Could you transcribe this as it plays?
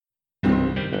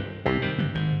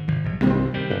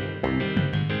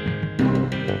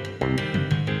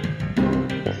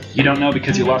You don't know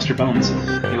because you lost your bones.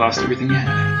 You lost everything you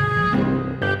had.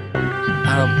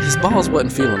 His balls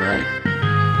wasn't feeling right.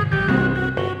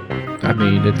 I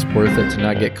mean, it's worth it to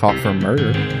not get caught for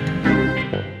murder.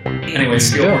 Anyway,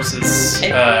 steel horses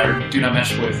do not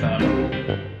mesh with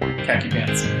khaki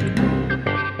pants.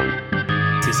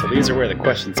 See, so these are where the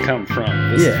questions come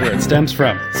from. This is where it stems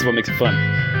from. This is what makes it fun.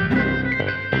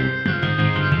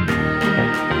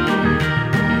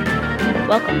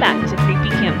 Welcome back to Creepy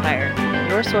Campfire,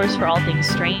 your source for all things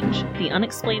strange, the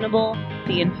unexplainable,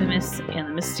 the infamous, and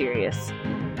the mysterious.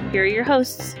 Here are your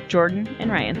hosts, Jordan and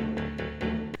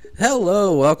Ryan.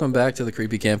 Hello, welcome back to the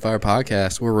Creepy Campfire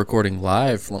Podcast. We're recording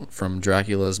live from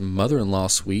Dracula's mother-in-law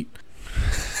suite.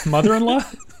 Mother-in-law?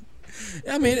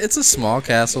 I mean, it's a small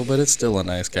castle, but it's still a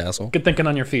nice castle. Good thinking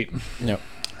on your feet. Yep.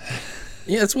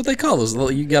 Yeah, it's what they call those.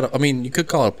 You could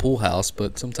call it a pool house,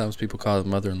 but sometimes people call it a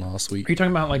mother-in-law suite. Are you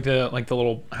talking about like the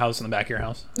little house in the back of your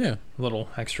house? Yeah. A little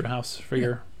extra house for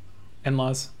your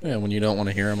in-laws? Yeah, when you don't want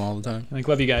to hear them all the time. Like,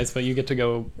 love you guys, but you get to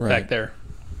go Right. back there.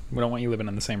 We don't want you living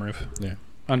on the same roof. Yeah.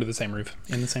 Under the same roof.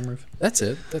 In the same roof. That's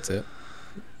it.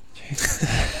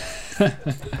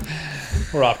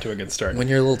 We're off to a good start. When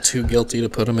you're a little too guilty to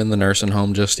put them in the nursing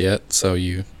home just yet, so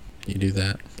you do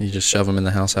that. You just shove them in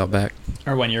the house out back.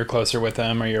 Or when you're closer with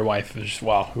them, or your wife is,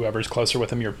 whoever's closer with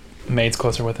them, your maid's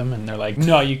closer with them, and they're like,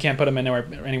 no, you can't put them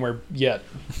anywhere yet.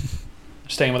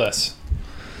 Staying with us.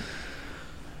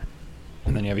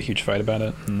 And then you have a huge fight about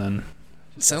it, and then...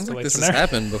 It sounds like escalates this from has there.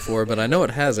 happened before, but I know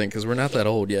it hasn't because we're not that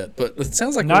old yet. But it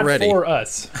sounds like Not we're ready. for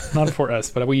us. Not for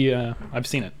us, but I've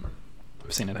seen it.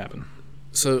 I've seen it happen.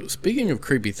 So, speaking of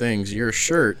creepy things, your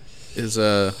shirt is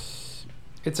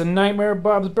It's a Nightmare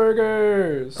Bob's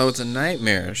Burgers. Oh, it's a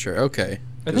nightmare shirt. Okay.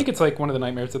 I think it's like one of the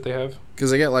nightmares that they have.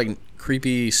 Because they got like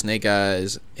creepy snake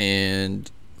eyes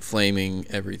and flaming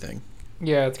everything.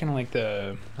 Yeah, it's kind of like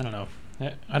I don't know.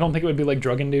 I don't think it would be like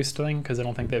drug-induced thing because I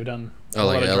don't think they've done a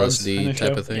like lot of drugs LSD in the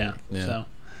type show. of thing? Yeah. Yeah. So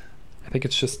I think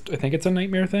it's a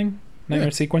nightmare thing. Nightmare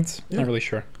sequence. Yeah. Not really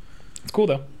sure. It's cool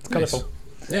though. It's Nice. colorful.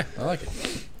 Yeah, I like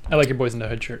it. I like your Boys in the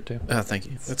Hood shirt too. Oh, thank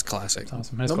you. That's classic. It's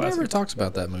awesome. It's Nobody classic. ever talks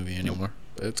about that movie anymore,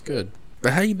 but it's good.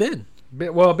 But how you been?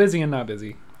 Well, busy and not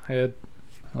busy. I had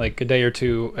like a day or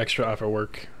two extra off of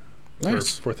work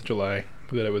Nice. for 4th of July,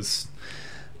 but it was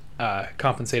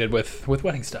compensated with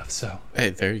wedding stuff. So Hey,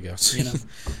 there you go. You know.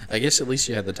 I guess at least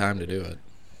you had the time to do it.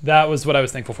 that was what I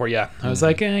was thankful for. Yeah, I was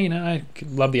like, I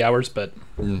love the hours, but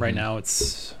Mhm. right now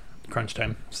it's crunch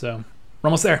time. So we're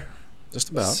almost there. Just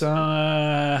about. So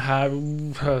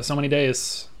many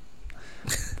days.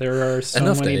 There are so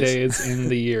Enough many days. days in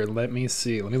the year. Let me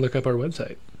see. Let me look up our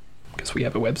website because we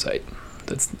have a website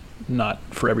that's not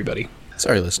for everybody.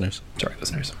 Sorry, listeners. Sorry,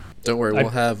 listeners. Don't worry. I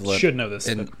We'll have should know this.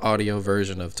 an audio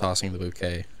version of Tossing the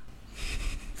Bouquet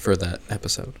for that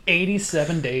episode.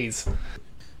 87 days.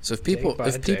 So if Day people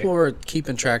by day. are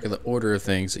keeping track of the order of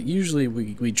things, usually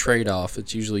we trade off.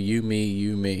 It's usually you,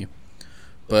 me.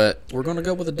 But we're gonna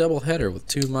go with a double header with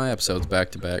 2 of my episodes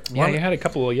back to back. Yeah, you had a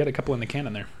couple in the can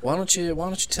in there. Why don't you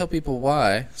tell people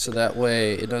why, so that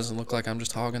way it doesn't look like I'm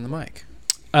just hogging the mic.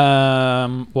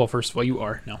 Well, first of all, you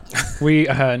are. No.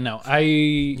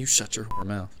 You shut your whore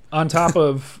mouth. On top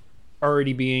of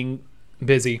already being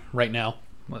busy right now,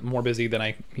 more busy than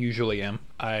I usually am,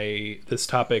 this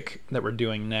topic that we're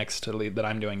doing next, that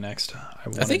I'm doing next, I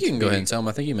think you can go ahead and tell them.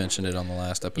 I think you mentioned it on the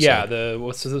last episode. Yeah, the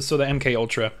MK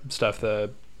Ultra stuff,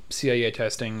 the CIA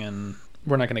testing, and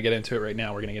we're not going to get into it right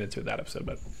now. We're going to get into it that episode,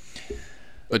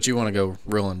 But you want to go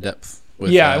real in depth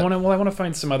with yeah, that. I want to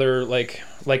find some other like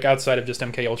outside of just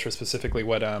MK Ultra specifically,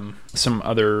 what some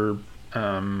other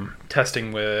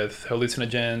testing with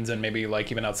hallucinogens, and maybe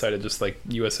like even outside of just like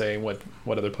USA, what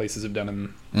other places have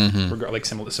done in like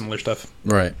similar stuff.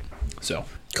 Right. So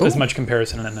Cool. as much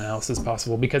comparison and analysis as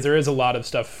possible, because there is a lot of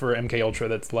stuff for MK Ultra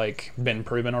that's like been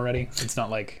proven already. It's not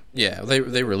like Yeah, they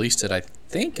released it, I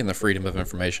think, in the Freedom of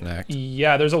Information Act.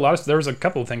 yeah, there was a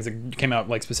couple of things that came out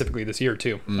like specifically this year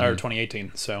too, or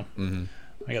 2018. So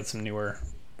I got some newer,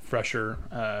 fresher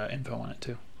info on it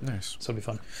too. Nice. So it'll be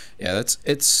fun. Yeah,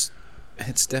 it's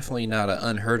definitely not an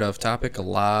unheard of topic. A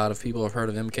lot of people have heard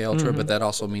of MK Ultra, but that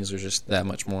also means there's just that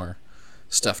much more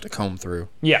stuff to comb through.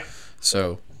 Yeah.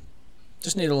 So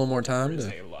just need a little more time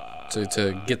There's a lot.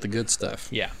 to get the good stuff.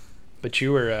 Yeah. But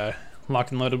you were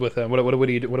locked and loaded with what are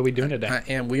we doing today?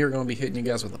 And we are going to be hitting you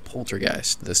guys with a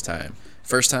poltergeist this time.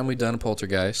 First time we've done a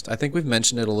poltergeist. I think we've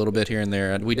mentioned it a little bit here and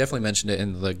there. We definitely mentioned it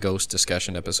in the ghost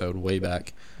discussion episode way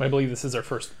back. I believe this is our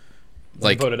first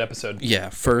Like voted episode. Yeah,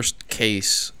 first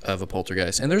case of a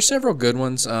poltergeist. And there's several good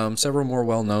ones, several more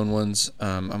well-known ones.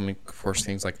 I mean, of course,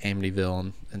 things like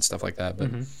Amityville and stuff like that.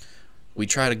 But we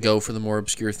try to go for the more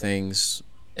obscure things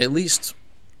at least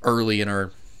early in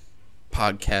our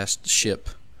podcast ship.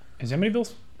 Is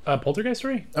Amityville a poltergeist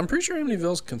story? I'm pretty sure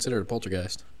Amityville's considered a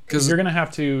poltergeist. Because you're going to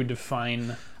have to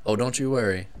define... Oh, don't you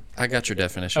worry. I got your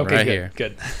definition Okay, right good, here.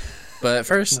 good. But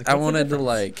first, Like, I what's the wanted to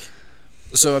difference?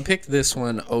 so I picked this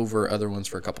one over other ones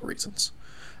for a couple reasons.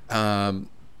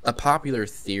 A popular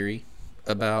theory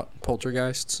about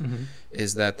poltergeists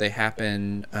is that they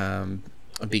happen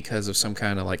because of some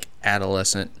kind of like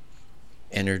adolescent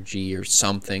energy or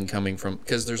something coming from,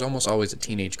 because there's almost always a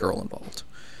teenage girl involved.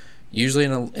 Usually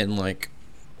in like,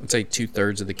 let's say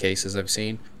 2/3 of the cases I've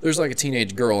seen, there's like a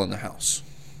teenage girl in the house.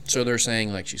 So they're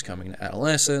saying like she's coming to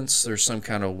adolescence. There's some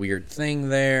kind of weird thing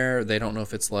there. They don't know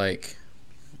if it's like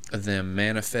them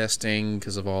manifesting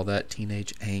because of all that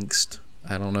teenage angst.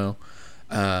 I don't know.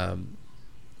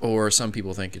 Or some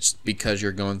people think it's because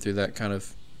you're going through that kind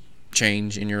of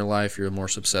change in your life. You're more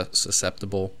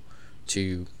susceptible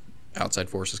to outside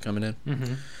forces coming in.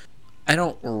 Mm-hmm. I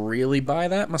don't really buy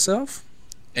that myself.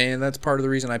 And that's part of the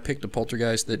reason I picked a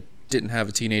poltergeist that didn't have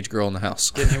a teenage girl in the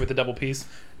house. Getting hit with the double P's?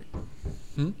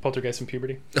 Poltergeist in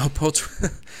puberty?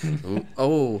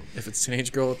 Oh, if it's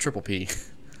teenage girl, triple P.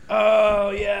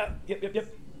 Oh, yeah. Yep.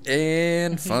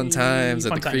 And fun times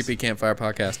at the Creepy Campfire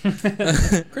Podcast.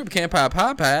 Creepy Campfire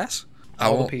Podcast.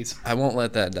 All the P's. I won't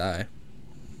let that die.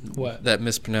 What? That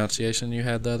mispronunciation you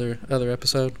had the other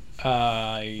episode.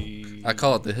 I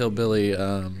call it the hillbilly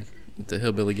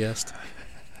guest.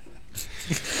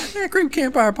 Creepy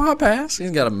Campfire Podcast.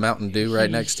 He's got a Mountain Dew right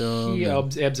next to him. He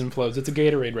ebbs and flows. It's a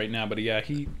Gatorade right now, but yeah,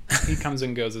 he comes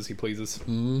and goes as he pleases.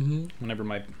 Mm-hmm. Whenever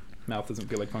my mouth doesn't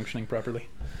feel like functioning properly.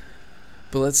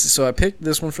 But so I picked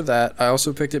this one for that. I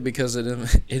also picked it because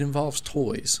it involves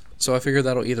toys. So I figured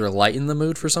that'll either lighten the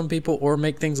mood for some people or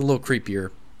make things a little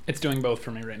creepier. It's doing both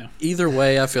for me right now. Either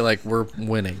way, I feel like we're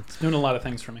winning. It's doing a lot of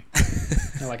things for me.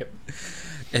 I like it.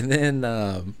 And then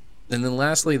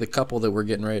lastly, the couple that we're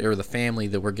getting ready, or the family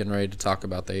that we're getting ready to talk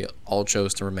about, they all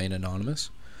chose to remain anonymous.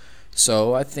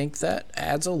 So I think that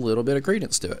adds a little bit of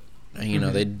credence to it. You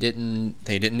know, they didn't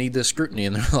need the scrutiny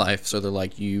in their life, so they're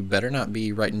like, you better not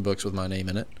be writing books with my name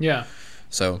in it. Yeah.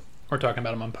 So. Or talking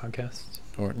about them on podcasts.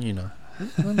 Or, you know.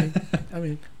 I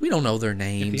mean, we don't know their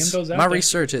names. My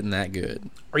research isn't that good.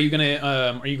 Are you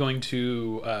going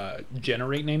to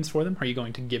generate names for them? Are you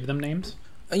going to give them names?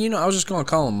 You know, I was just going to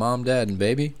call them Mom, Dad, and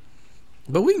Baby.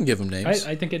 But we can give them names.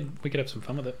 I think we could have some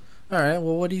fun with it. All right.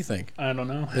 Well, what do you think? I don't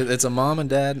know. It's a mom and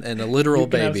dad and a literal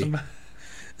baby.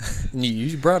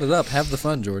 You brought it up. Have the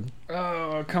fun, Jordan.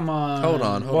 Oh, come on. Hold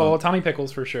on. Well, Tommy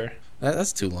Pickles for sure.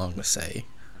 That's too long to say.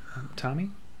 Tommy?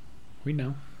 We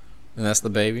know. And that's the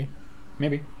baby?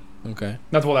 Maybe. Okay.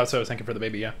 That's what I was thinking for the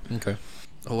baby, yeah. Okay.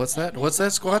 Oh, what's that? What's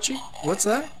that, Squatchy? What's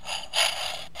that?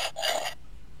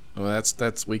 Oh,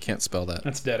 that's we can't spell that.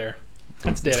 That's dead air.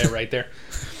 That's dead air right there.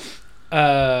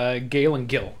 Gail and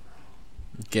Gil.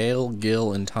 Gail,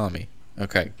 Gil, and Tommy.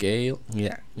 Okay, Gail.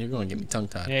 Yeah, you're going to get me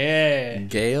tongue-tied. Yeah.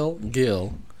 Gail,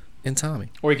 Gil, and Tommy.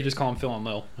 Or you could just call them Phil and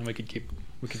Lil, and we could keep it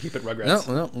Rugrats.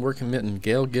 No, we're committing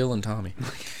Gail, Gil, and Tommy.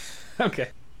 Okay.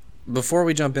 Before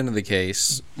we jump into the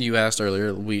case, you asked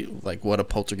earlier what a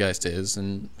poltergeist is,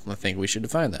 and I think we should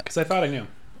define that. Because I thought I knew,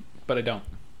 but I don't.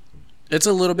 It's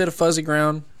a little bit of fuzzy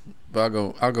ground, but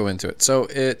I'll go into it. So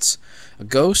it's a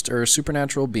ghost or a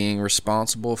supernatural being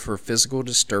responsible for physical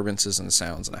disturbances and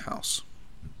sounds in a house.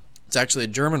 It's actually a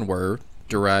German word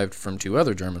derived from two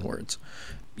other German words.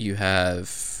 You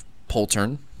have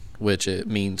poltern, which it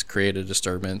means create a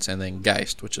disturbance, and then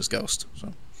Geist, which is ghost.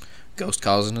 So ghost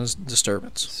causing a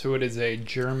disturbance. So it is a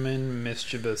German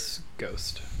mischievous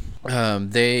ghost.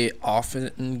 They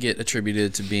often get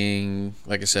attributed to being,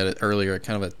 like I said earlier,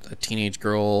 kind of a teenage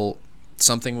girl,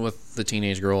 something with the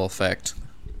teenage girl effect.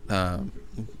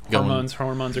 Hormones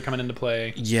are coming into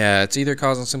play. Yeah, it's either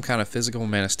causing some kind of physical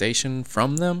manifestation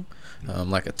from them,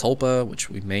 like a tulpa, which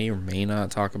we may or may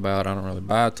not talk about. I don't really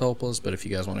buy tulpas, but if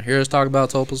you guys want to hear us talk about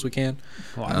tulpas, we can.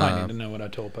 Well, I might need to know what a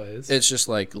tulpa is. It's just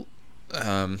like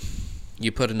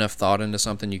you put enough thought into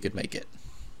something, you could make it.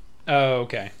 Oh,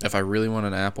 okay. If I really want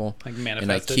an apple, like manifest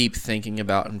and I it. Keep thinking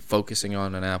about and focusing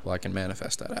on an apple, I can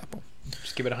manifest that apple.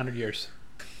 Just give it 100 years.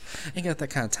 Ain't got that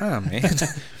kind of time, man.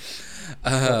 That's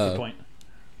the point.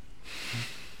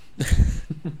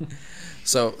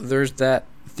 So there's that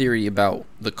theory about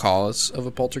the cause of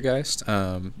a poltergeist.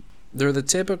 They're the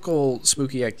typical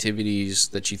spooky activities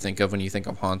that you think of when you think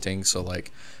of haunting. So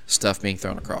like stuff being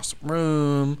thrown across the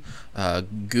room,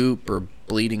 goop or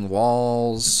bleeding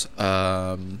walls,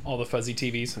 all the fuzzy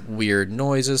TVs, weird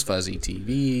noises, fuzzy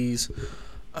TVs,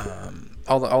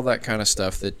 all that kind of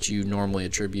stuff that you normally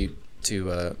attribute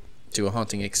to a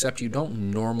haunting, except you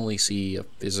don't normally see a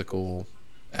physical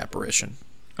apparition.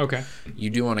 Okay. You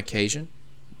do on occasion.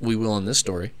 We will in this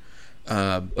story.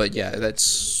 But yeah,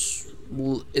 it's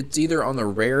either on the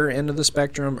rare end of the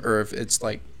spectrum, or if it's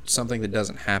like something that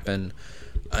doesn't happen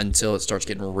until it starts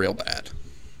getting real bad.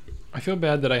 I feel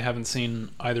bad that I haven't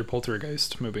seen either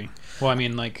Poltergeist movie. Well, I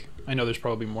mean, like, I know there's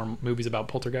probably more movies about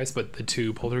Poltergeist, but the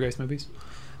 2 Poltergeist movies?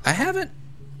 I haven't,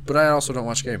 but I also don't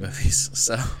watch scary movies,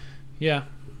 so... Yeah.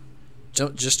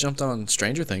 Just jumped on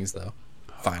Stranger Things, though.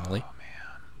 Finally. Oh,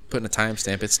 man. Putting a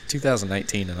timestamp. It's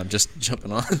 2019, and I'm just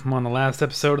jumping on. I'm on the last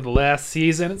episode of the last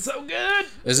season. It's so good!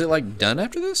 Is it, like, done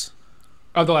after this?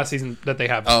 Oh, the last season that they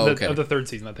have. Oh, okay. Of the 3rd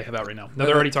season that they have out right now. No,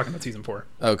 they're already talking about season 4.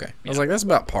 Okay. I was like, that's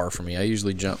about par for me. I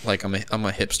usually jump, like, I'm a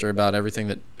hipster about everything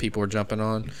that people are jumping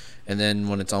on. And then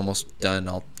when it's almost done,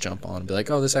 I'll jump on and be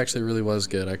like, oh, this actually really was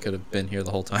good. I could have been here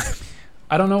the whole time.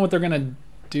 I don't know what they're going to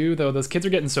do, though. Those kids are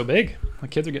getting so big.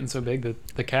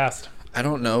 The cast. I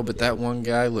don't know, but that one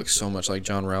guy looks so much like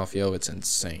John Ralphio. It's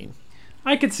insane.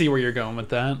 I could see where you're going with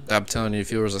that. I'm telling you,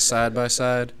 if it was a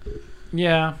side-by-side,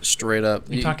 yeah, straight up.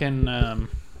 You're talking...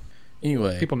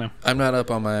 Anyway, people know. I'm not up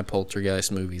on my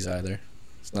Poltergeist movies either.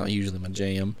 It's not usually my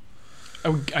jam.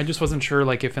 I just wasn't sure,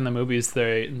 like, if in the movies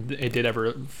it did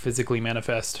ever physically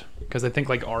manifest, because I think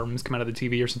like arms come out of the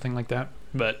TV or something like that.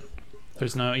 But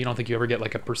there's no, you don't think you ever get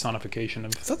like a personification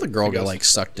of. I thought the girl got like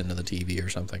sucked into the TV or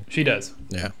something. She does.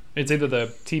 Yeah. It's either the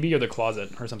TV or the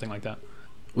closet or something like that.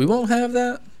 We won't have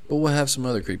that, but we'll have some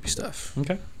other creepy stuff.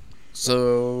 Okay.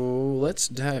 So let's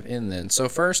dive in then. So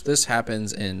first, this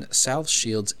happens in South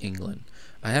Shields, England.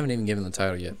 I haven't even given the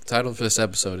title yet. The title for this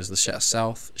episode is the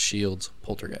South Shields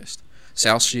Poltergeist.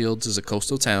 South Shields is a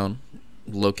coastal town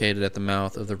located at the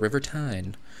mouth of the River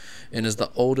Tyne and is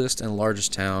the oldest and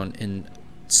largest town in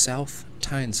South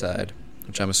Tyneside,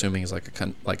 which I'm assuming is like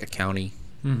a county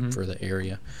for the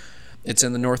area. It's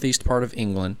in the northeast part of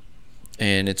England,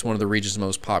 and it's one of the region's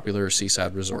most popular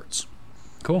seaside resorts.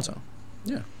 Cool. So,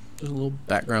 yeah. Just a little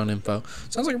background info.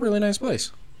 Sounds like a really nice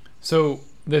place. So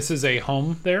this is a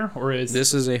home there, or is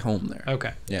this is a home there?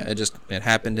 Okay. Yeah, it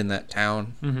happened in that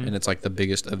town, and it's like the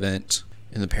biggest event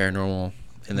in the paranormal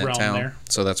in that realm town. There.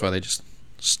 So that's why they just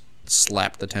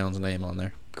slapped the town's name on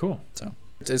there. Cool. So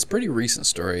it's a pretty recent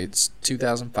story. It's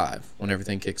 2005 when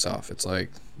everything kicks off. It's like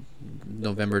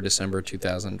November, December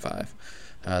 2005.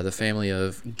 The family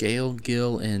of Gail,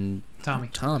 Gil, and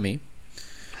Tommy.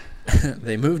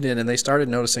 They moved in and they started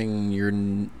noticing your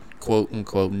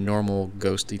quote-unquote normal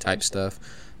ghosty type stuff.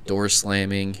 Doors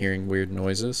slamming, hearing weird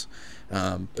noises.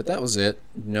 But that was it.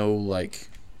 No, like,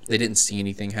 they didn't see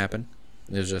anything happen.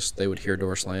 It was just they would hear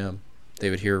door slam. They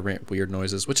would hear weird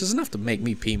noises, which is enough to make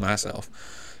me pee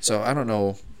myself. So I don't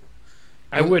know.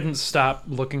 I wouldn't stop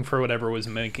looking for whatever was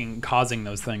causing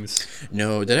those things.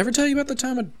 No. Did I ever tell you about the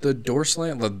time the door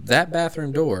slammed? That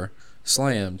bathroom door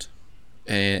slammed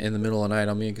in the middle of the night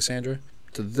on me and Cassandra?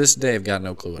 To this day, I've got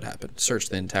no clue what happened. Searched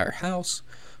the entire house.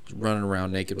 Was running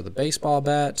around naked with a baseball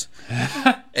bat.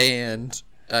 And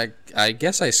I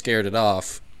guess I scared it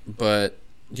off. But,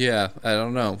 yeah, I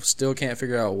don't know. Still can't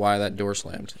figure out why that door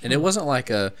slammed. And it wasn't like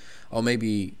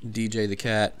maybe DJ the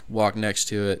cat walked next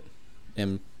to it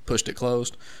and pushed it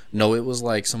closed. No, it was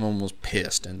like someone was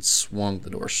pissed and swung the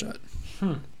door shut.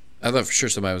 I thought for sure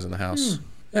somebody was in the house.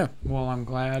 Yeah. Well, I'm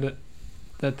glad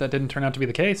that didn't turn out to be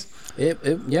the case.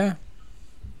 Yeah.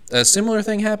 A similar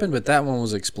thing happened, but that one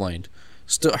was explained.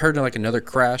 Still heard like another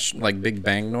crash, like big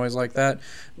bang noise like that.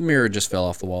 Mirror just fell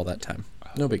off the wall that time.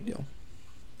 No big deal.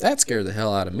 That scared the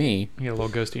hell out of me. You got a little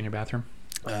ghosty in your bathroom?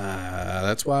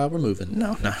 That's why we're moving.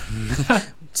 No.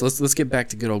 So let's get back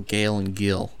to good old Gail and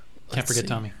Gil. Can't forget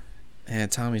Tommy. Yeah,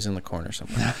 Tommy's in the corner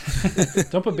somewhere.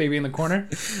 Don't put baby in the corner.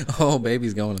 Oh,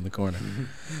 baby's going in the corner.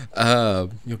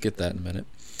 You'll get that in a minute.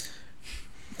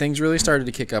 Things really started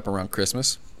to kick up around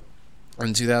Christmas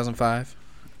in 2005.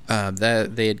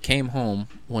 That they had came home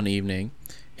one evening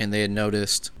and they had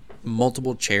noticed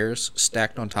multiple chairs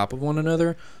stacked on top of one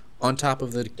another on top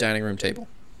of the dining room table.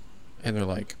 And they're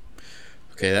like,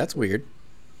 okay, that's weird.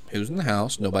 Who's in the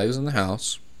house? Nobody was in the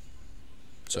house.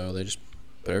 So they just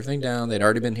put everything down. They'd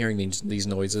already been hearing these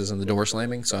noises and the door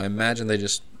slamming, so I imagine they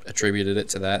just attributed it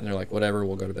to that, and they're like, whatever,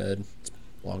 we'll go to bed. It's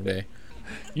a long day.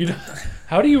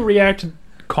 How do you react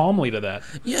calmly to that?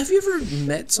 Yeah, have you ever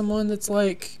met someone that's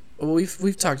like, well,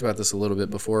 we've talked about this a little bit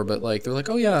before, but like they're like,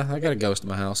 oh yeah, I got a ghost in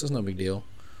my house. It's no big deal.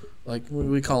 Like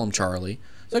we call him Charlie.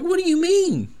 It's like, what do you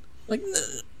mean? Like,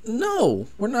 no,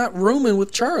 we're not rooming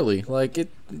with Charlie. Like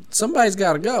somebody's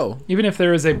got to go. Even if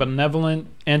there is a benevolent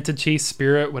entity,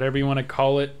 spirit, whatever you want to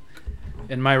call it,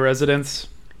 in my residence,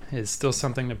 is still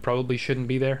something that probably shouldn't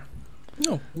be there.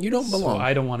 No, you don't belong. So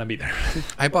I don't want to be there.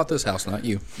 I bought this house, not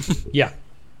you. Yeah.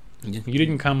 You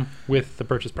didn't come with the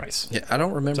purchase price. Yeah, I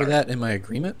don't remember that in my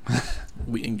agreement.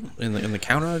 In the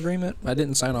counter agreement, I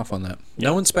didn't sign off on that.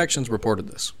 No inspections reported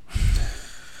this.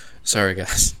 Sorry,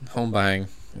 guys. Home buying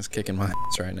is kicking my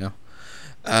ass right now.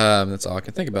 That's all I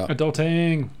can think about.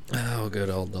 Adulting. Oh, good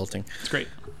old adulting. It's great.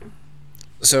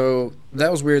 So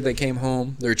that was weird. They came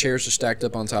home. Their chairs are stacked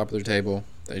up on top of their table.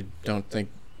 They don't think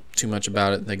too much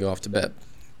about it. They go off to bed.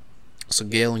 So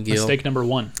Gale and Gil. Mistake number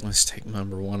 1. Mistake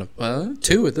number 1 of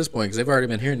 2 at this point because they've already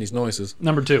been hearing these noises.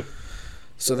 Number 2.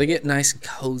 So they get nice and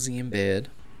cozy in bed.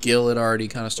 Gil had already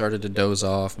kind of started to doze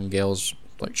off, and Gale's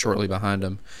like shortly behind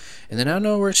him. And then out of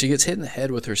nowhere, she gets hit in the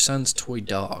head with her son's toy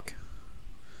dog.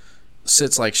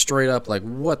 Sits like straight up, like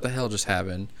what the hell just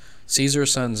happened? Sees her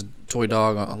son's toy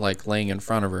dog like laying in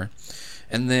front of her,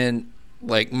 and then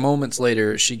like moments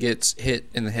later, she gets hit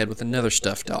in the head with another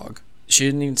stuffed dog. She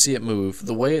didn't even see it move.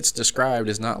 The way it's described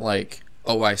is not like,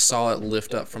 oh, I saw it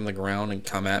lift up from the ground and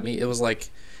come at me. It was like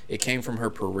it came from her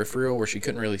peripheral where she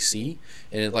couldn't really see,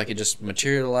 and it just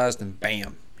materialized and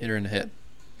bam, hit her in the head.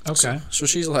 Okay. So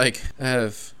she's like, I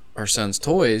have our son's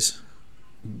toys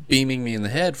beaming me in the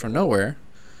head from nowhere.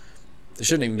 They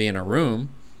shouldn't even be in a room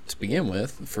to begin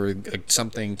with for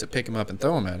something to pick him up and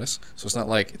throw him at us. So it's not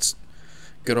like it's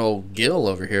good old Gil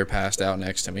over here passed out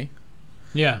next to me.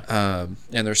 Yeah.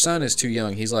 And their son is too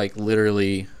young. He's like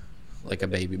literally like a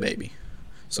baby.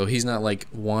 So he's not like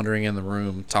wandering in the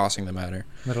room tossing them at her.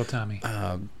 Little Tommy.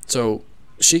 So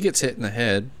she gets hit in the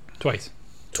head.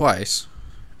 Twice.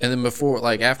 And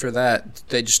then after that,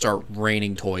 they just start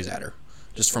raining toys at her.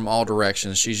 Just from all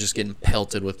directions. She's just getting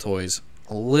pelted with toys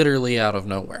literally out of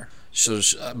nowhere. So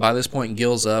by this point,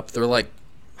 Gil's up. They're like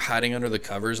hiding under the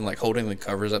covers and like holding the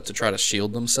covers up to try to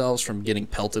shield themselves from getting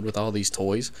pelted with all these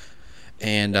toys.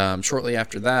 And shortly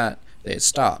after that, they had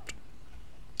stopped.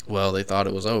 Well, they thought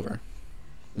it was over.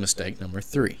 Mistake number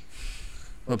 3. I'm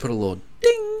going to put a little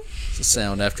ding. It's a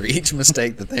sound after each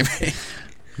mistake that they made.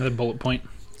 Another bullet point.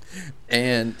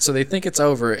 And so they think it's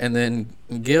over, and then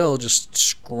Gil just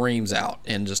screams out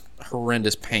in just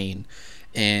horrendous pain.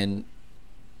 And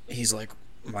he's like,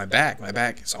 my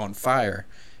back is on fire.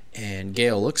 And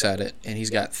Gale looks at it, and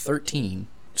he's got 13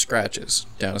 scratches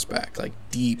down his back, like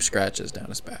deep scratches down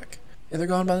his back. And they're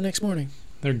gone by the next morning.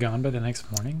 They're gone by the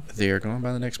next morning? They are gone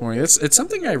by the next morning. It's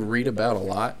something I read about a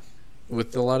lot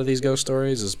with a lot of these ghost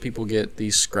stories, is people get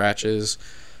these scratches,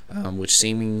 which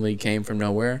seemingly came from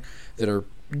nowhere, that are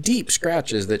deep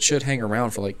scratches that should hang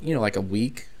around for like a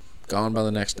week, gone by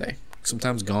the next day.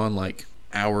 Sometimes gone like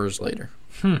hours later.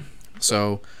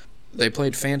 So they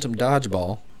played Phantom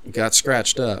Dodgeball, got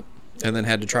scratched up, and then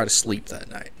had to try to sleep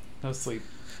that night. No sleep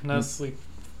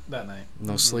that night.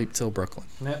 No sleep till Brooklyn.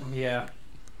 Yeah.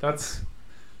 That's...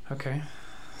 Okay.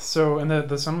 So, and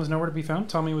the son was nowhere to be found?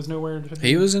 Tommy was nowhere to be found?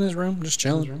 He was in his room, just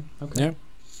chilling. Okay. Yeah.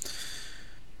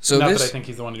 So not that I think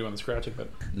he's the one doing the scratching, but...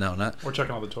 No, not... We're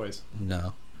checking all the toys.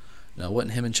 No, it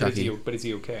wasn't him and Chucky. But is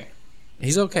he okay?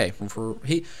 He's okay.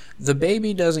 The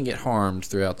baby doesn't get harmed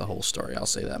throughout the whole story, I'll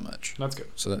say that much. That's good.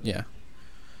 So, yeah.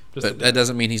 But that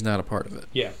doesn't mean he's not a part of it.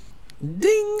 Yeah.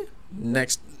 Ding!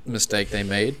 Next mistake they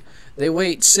made. They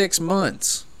wait 6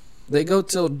 months. They go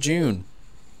till June.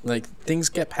 Like, things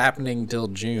kept happening till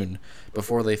June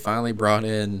before they finally brought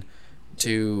in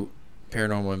 2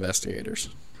 paranormal investigators.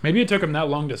 Maybe it took them that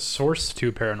long to source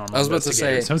 2 paranormal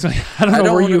investigators. I was about to say,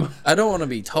 I don't want to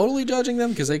be totally judging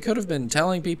them, because they could have been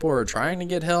telling people or trying to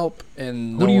get help.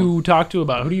 And who do you talk to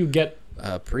about? Who do you get?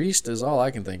 A priest is all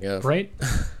I can think of. Right?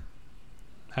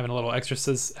 Having a little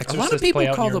exorcist a lot of people play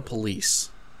out call the police.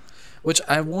 Which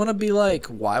I want to be like,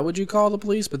 why would you call the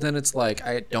police? But then it's like,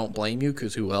 I don't blame you,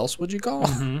 because who else would you call?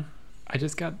 Mm-hmm. I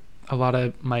just got a lot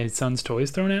of my son's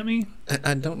toys thrown at me.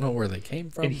 I don't know where they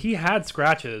came from. And he had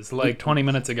scratches like 20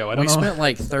 minutes ago. We spent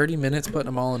like 30 minutes putting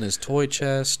them all in his toy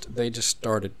chest. They just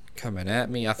started coming at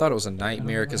me. I thought it was a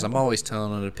nightmare, because I'm always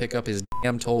telling him to pick up his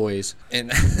damn toys.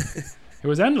 And it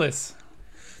was endless.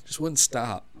 Just wouldn't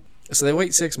stop. So they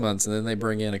wait 6 months, and then they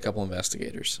bring in a couple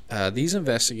investigators. These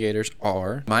investigators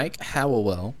are Mike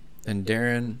Hallowell and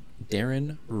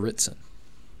Darren Ritson,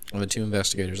 are the 2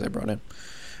 investigators they brought in.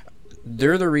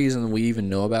 They're the reason we even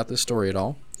know about this story at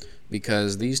all,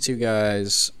 because these 2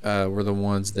 guys were the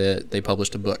ones that they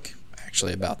published a book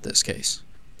actually about this case.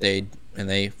 They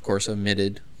of course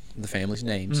omitted the family's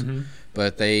names,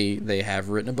 but they have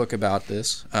written a book about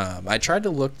this. I tried to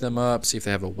look them up, see if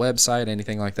they have a website,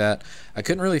 anything like that. I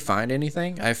couldn't really find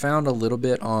anything. I found a little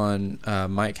bit on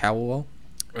Mike Hallowell,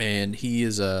 and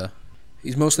he's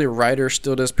mostly a writer,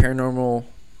 still does paranormal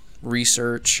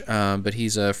research, but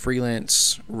he's a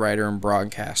freelance writer and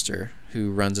broadcaster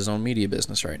who runs his own media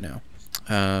business right now.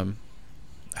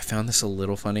 I found this a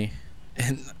little funny,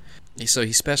 and So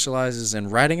he specializes in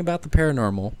writing about the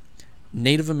paranormal,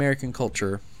 Native American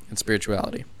culture, and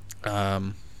spirituality.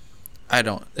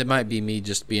 It might be me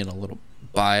just being a little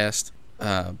biased,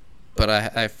 but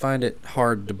I find it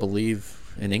hard to believe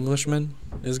an Englishman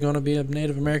is going to be a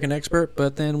Native American expert,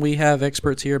 but then we have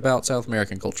experts here about South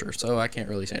American culture, so I can't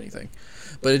really say anything.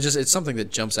 But it's something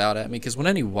that jumps out at me, because when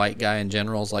any white guy in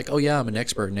general is like, oh yeah, I'm an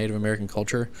expert in Native American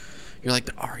culture, you're like,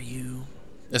 but are you?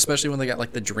 Especially when they got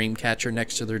like the dream catcher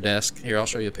next to their desk. Here, I'll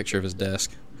show you a picture of his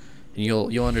desk, and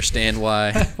you'll understand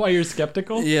why. Why you're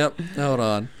skeptical? Yep, hold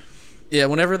on. Yeah,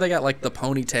 whenever they got like the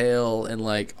ponytail and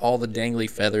like all the dangly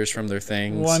feathers from their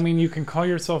things. Well, I mean, you can call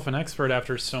yourself an expert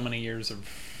after so many years of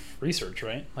research,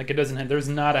 right? Like, it doesn't have, there's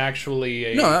not actually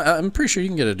a... No, I'm pretty sure you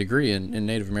can get a degree in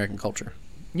Native American culture.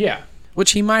 Yeah.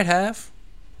 Which he might have.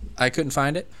 I couldn't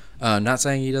find it. Not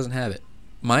saying he doesn't have it.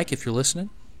 Mike, if you're listening,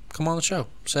 come on the show.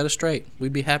 Set us straight.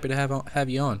 We'd be happy to have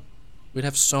you on. We'd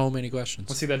have so many questions.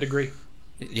 Let's see that degree.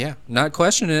 Yeah, not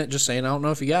questioning it, just saying I don't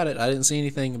know if you got it. I didn't see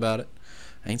anything about it.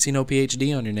 I ain't seen no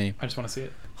PhD on your name. I just want to see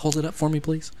it. Hold it up for me,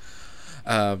 please.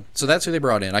 So that's who they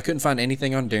brought in. I couldn't find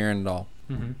anything on Darren at all.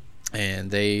 Mm-hmm.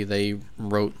 And they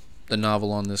wrote the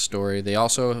novel on this story. They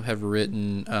also have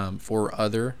written 4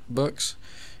 other books.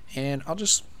 And I'll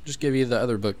just give you the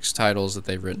other books' titles that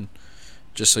they've written,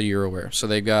 just so you're aware. So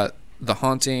they've got The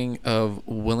Haunting of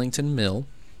Willington Mill.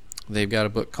 They've got a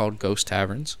book called Ghost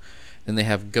Taverns. Then they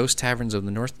have Ghost Taverns of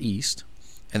the Northeast.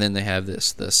 And then they have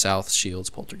the South Shields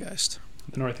Poltergeist.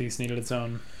 The Northeast needed its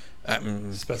own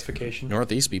specification.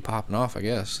 Northeast be popping off, I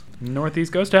guess.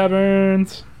 Northeast Ghost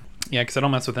Taverns. Yeah, because I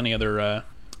don't mess with any other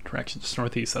directions. Just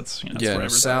Northeast, that's, that's yeah, whatever.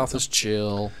 South is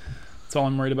chill. That's all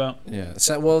I'm worried about. Yeah.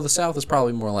 Well, the South is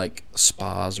probably more like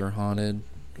spas are haunted,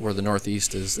 where the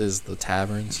Northeast is the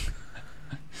taverns.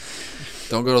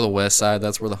 Don't go to the West Side.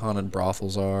 That's where the haunted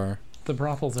brothels are. The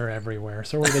brothels are everywhere.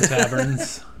 So are the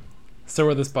taverns. So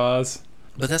are the spas.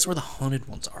 But that's where the haunted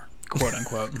ones are. Quote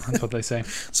unquote. That's what they say.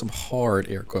 Some hard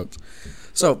air quotes.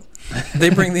 So they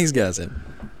bring these guys in.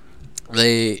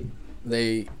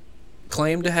 They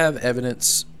claim to have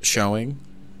evidence showing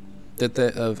that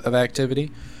of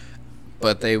activity,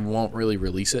 but they won't really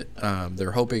release it.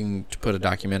 They're hoping to put a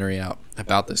documentary out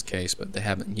about this case, but they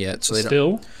haven't yet. So they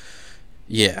Still?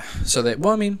 Yeah. So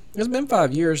I mean, it's been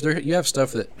 5 years. You have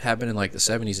stuff that happened in like the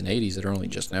 70s and 80s that are only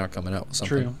just now coming out with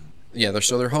something. True. Yeah,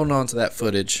 they're holding on to that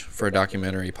footage for a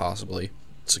documentary, possibly,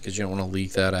 because you don't want to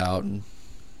leak that out, and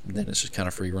then it's just kind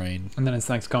of free reign. And then it's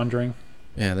next Conjuring.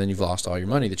 Yeah, then you've lost all your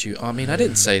money that you... I mean, I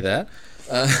didn't say that.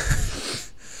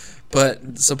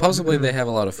 But supposedly they have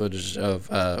a lot of footage of...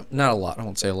 not a lot, I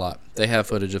won't say a lot. They have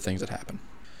footage of things that happen.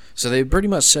 So they pretty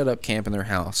much set up camp in their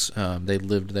house. They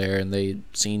lived there, and they'd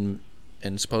seen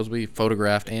and supposedly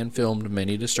photographed and filmed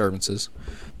many disturbances.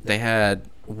 They had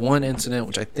one incident,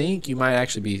 which I think you might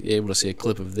actually be able to see a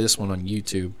clip of this one on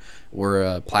YouTube, where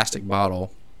a plastic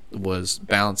bottle was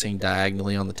balancing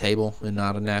diagonally on the table in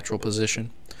not a natural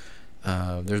position.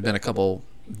 There's been a couple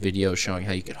videos showing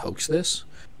how you could hoax this.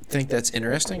 I think that's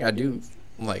interesting. I do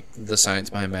like the science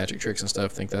behind magic tricks and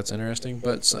stuff. Think that's interesting,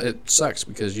 but it sucks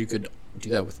because you could do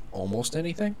that with almost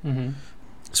anything. Mm-hmm.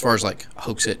 As far as like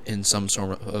hoax it in some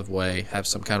sort of way, have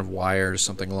some kind of wires,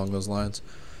 something along those lines.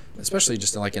 Especially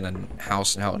just like in a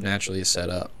house and how it naturally is set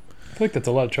up. I feel like that's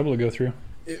a lot of trouble to go through.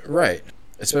 Right.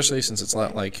 Especially since it's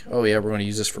not like, oh yeah, we're going to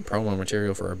use this for promo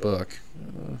material for our book.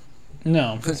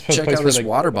 No. Check out this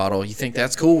water bottle. You think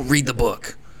that's cool? Read the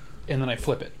book. And then I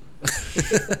flip it.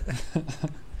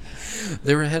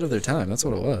 They were ahead of their time. That's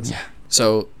what it was. Yeah.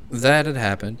 So that had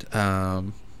happened.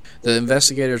 The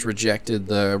investigators rejected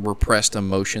the repressed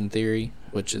emotion theory,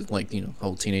 which is like, the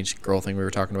whole teenage girl thing we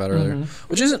were talking about earlier. Mm-hmm.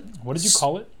 Which isn't... What did you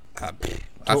call it?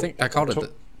 I think I called it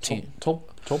the teen.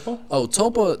 Tulpa? Oh,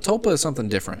 Tulpa is something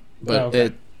different, but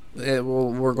okay.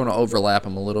 we're going to overlap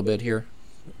them a little bit here.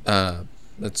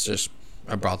 That's just,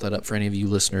 I brought that up for any of you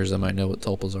listeners that might know what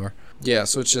Tulpas are. Yeah,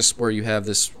 so it's just where you have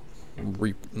this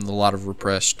a lot of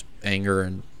repressed anger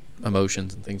and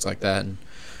emotions and things like that, and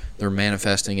they're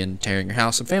manifesting and tearing your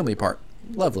house and family apart.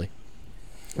 Lovely.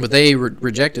 But they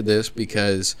rejected this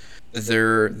because they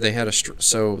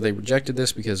rejected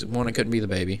this because, one, it couldn't be the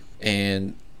baby,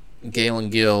 and Gail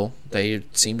and Gil, they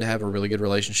seemed to have a really good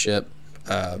relationship.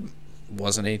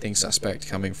 Wasn't anything suspect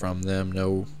coming from them.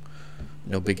 No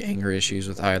big anger issues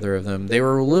with either of them. They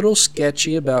were a little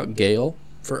sketchy about Gil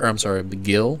for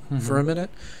a minute,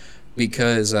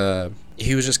 because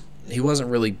he wasn't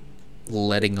really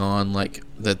letting on like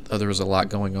that there was a lot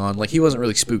going on. Like, he wasn't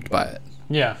really spooked by it.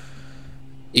 Yeah.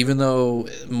 Even though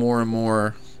more and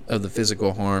more of the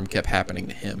physical harm kept happening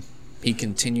to him. He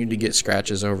continued to get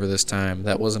scratches over this time.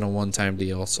 That wasn't a one-time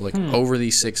deal. So, like, over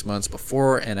these 6 months,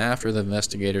 before and after the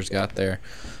investigators got there,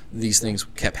 these things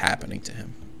kept happening to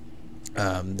him.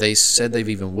 They said they've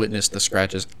even witnessed the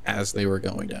scratches as they were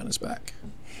going down his back.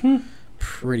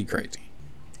 Pretty crazy.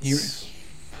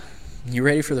 You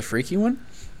ready for the freaky one?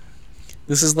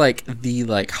 This is like the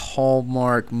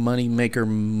hallmark moneymaker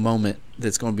moment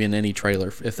that's going to be in any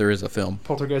trailer if there is a film.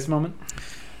 Poltergeist moment.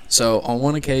 So on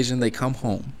one occasion, they come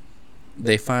home.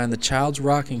 They find the child's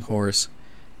rocking horse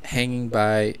hanging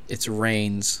by its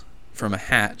reins from a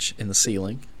hatch in the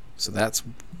ceiling. So that's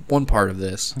one part of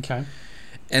this. Okay.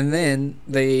 And then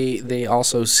they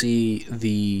also see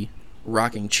the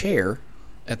rocking chair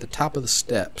at the top of the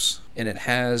steps, and it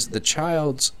has the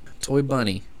child's toy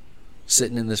bunny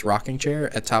sitting in this rocking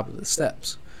chair at top of the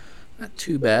steps. Not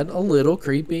too bad. A little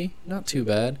creepy. Not too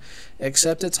bad.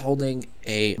 Except it's holding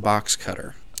a box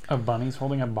cutter. A bunny's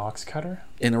holding a box cutter?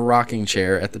 In a rocking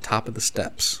chair at the top of the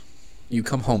steps. You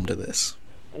come home to this.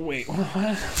 Wait,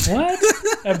 what? What?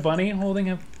 A bunny holding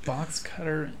a box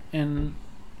cutter in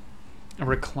a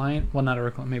recline? Well, not a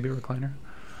recline, maybe a recliner.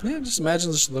 Yeah, just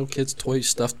imagine this little kid's toy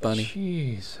stuffed bunny.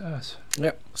 Jesus.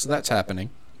 Yep, so that's happening.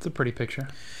 It's a pretty picture.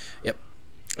 Yep.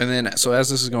 And then, so as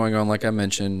this is going on, like I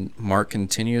mentioned, Mark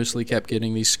continuously kept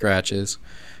getting these scratches.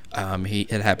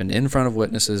 It happened in front of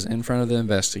witnesses, in front of the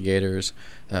investigators.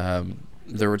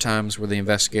 There were times where the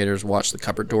investigators watched the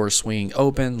cupboard doors swinging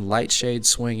open, light shades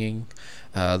swinging,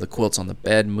 the quilts on the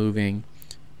bed moving,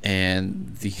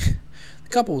 and the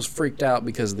couple was freaked out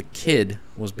because the kid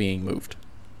was being moved.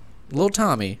 Little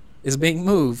Tommy is being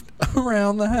moved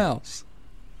around the house.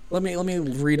 Let me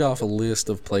read off a list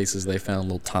of places they found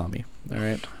little Tommy. All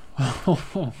right.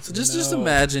 So just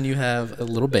imagine you have a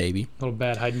little baby. Little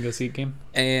bad hide and go seek game.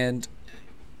 And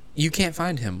you can't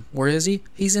find him. Where is he?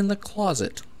 He's in the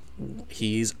closet.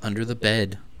 He's under the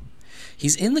bed.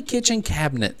 He's in the kitchen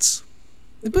cabinets.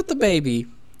 They put the baby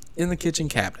in the kitchen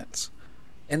cabinets.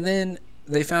 And then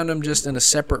they found him just in a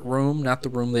separate room, not the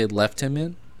room they had left him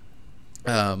in,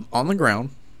 on the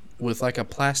ground with like a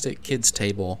plastic kids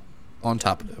table on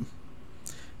top of him.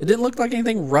 It didn't look like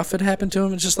anything rough had happened to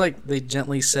him. It's just like they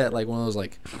gently set like one of those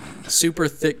like super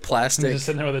thick plastic. Just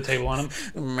sitting there with a table on him.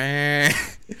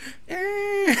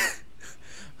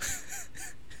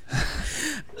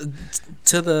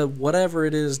 To the whatever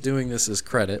it is doing this is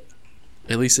credit.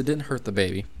 At least it didn't hurt the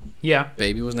baby. Yeah.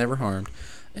 Baby was never harmed.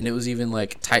 And it was even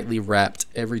like tightly wrapped.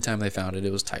 Every time they found it,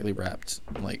 it was tightly wrapped.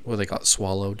 Like what do they call it?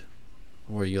 Swallowed.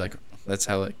 Where you like, that's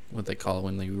how like what they call it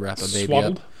when you wrap a baby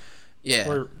Swaddled? up. Yeah.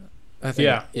 Or, I think,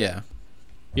 yeah.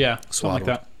 Yeah. Something like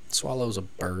that. Swallow's a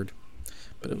bird,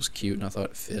 but it was cute and I thought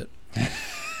it fit.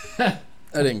 I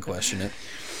didn't question it.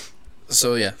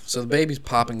 So yeah, so the baby's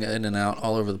popping in and out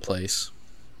all over the place.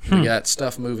 We got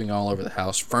stuff moving all over the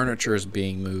house. Furniture is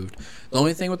being moved. The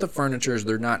only thing with the furniture is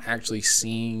they're not actually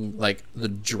seeing like the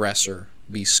dresser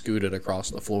be scooted across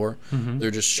the floor. Mm-hmm.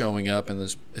 They're just showing up and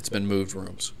it's been moved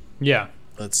rooms. Yeah.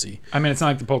 Let's see. I mean, it's not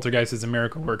like the poltergeist is a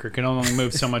miracle worker. Can only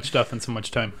move so much stuff in so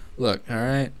much time. Look, all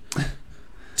right.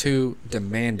 Too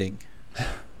demanding.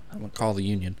 I'm going to call the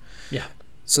union. Yeah.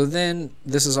 So then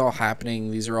this is all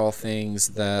happening. These are all things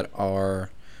that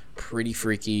are pretty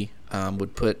freaky,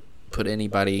 would put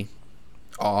anybody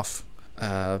off.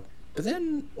 But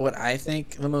then what I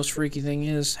think the most freaky thing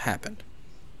is happened.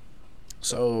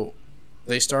 So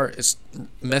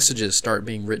messages start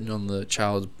being written on the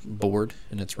child's board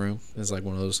in its room. It's like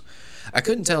one of those. I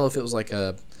couldn't tell if it was like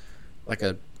a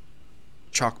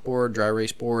chalkboard, dry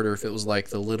erase board, or if it was like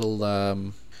the little.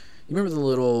 You remember the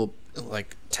little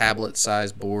like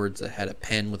tablet-sized boards that had a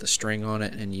pen with a string on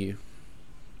it, and you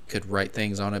could write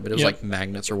things on it, but it was like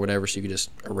magnets or whatever, so you could just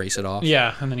erase it off.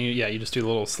 Yeah, and then you just do the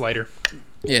little slider.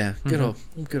 Yeah,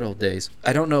 good old days.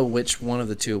 I don't know which one of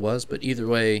the two it was, but either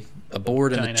way, a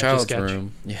board in the child's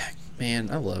room. Yeah, man,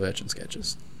 I love Etch and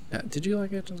Sketches. Did you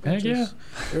like Etch and Sketches? Yeah.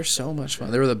 They're so much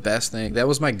fun. They were the best thing. That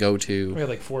was my go-to. We had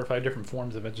like 4 or 5 different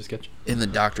forms of Etch and Sketch. In the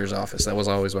doctor's office, that was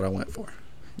always what I went for.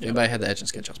 Yep. Anybody had the Etch and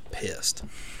Sketch, I was pissed.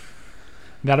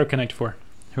 That or Connect 4,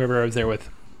 whoever I was there with.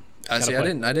 I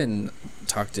didn't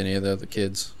talk to any of the other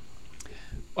kids.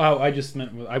 Oh, I just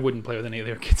meant I wouldn't play with any of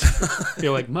their kids. They're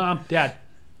like, Mom, Dad,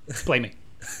 let's play me.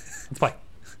 Let's play.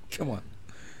 Come on.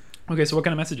 Okay, so what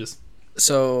kind of messages?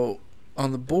 So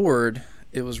on the board,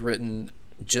 it was written,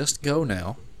 "Just go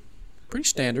now." Pretty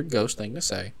standard ghost thing to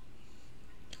say.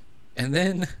 And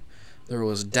then there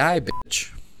was "Die,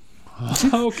 bitch."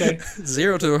 Okay.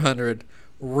 0 to 100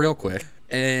 real quick.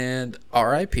 And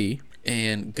R.I.P.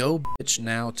 and "Go bitch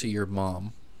now to your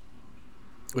mom,"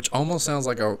 which almost sounds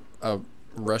like a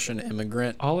Russian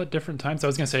immigrant. All at different times. I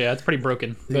was gonna say, yeah, it's pretty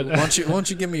broken. But Why don't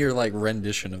you give me your like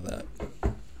rendition of that?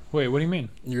 wait, what do you mean?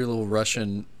 Your little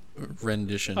Russian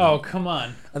rendition. Oh, come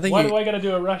on. I think Why you- do I gotta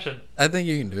do a Russian? I think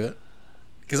you can do it.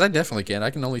 Because I definitely can. I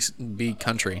can only be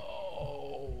country.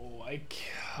 Oh, I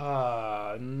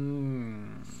can't.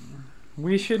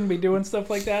 We shouldn't be doing stuff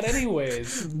like that,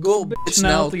 anyways. Go bitch Now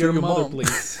now to to your your mother, mom.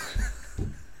 please.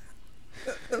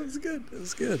 That was good. That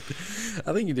was good.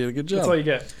 I think you did a good job. That's all you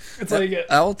get. That's all you get.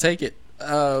 I'll take it.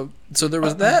 So there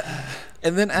was that,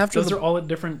 and then after Those are all at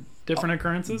different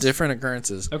occurrences. different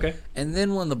occurrences. Okay, And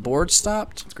then when the board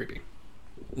stopped, it's creepy.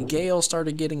 Gail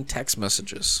started getting text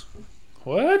messages.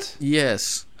 What?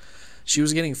 Yes. She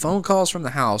was getting phone calls from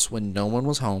the house when no one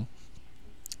was home.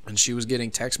 And she was getting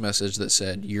text message that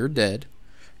said, "You're dead.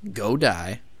 Go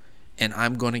die. And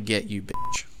I'm going to get you,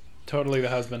 bitch." Totally the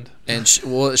husband. And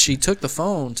she took the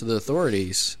phone to the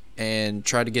authorities and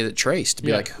tried to get it traced to be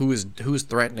Yeah. like, who is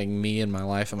threatening me and my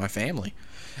life and my family?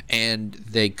 And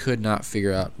they could not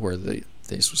figure out where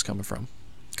this was coming from.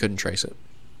 Couldn't trace it.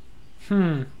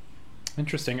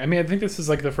 Interesting. I mean, I think this is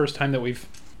like the first time that we've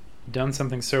done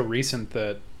something so recent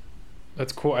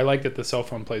that's cool. I like that the cell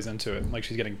phone plays into it. Like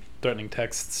she's getting threatening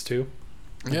texts too.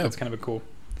 Yeah. That's kind of a cool.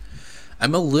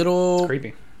 I'm a little It's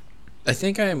creepy. I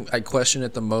think I question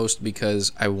it the most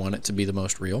because I want it to be the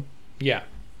most real. Yeah.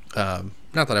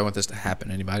 Not that I want this to happen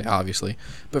to anybody, obviously,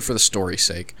 but for the story's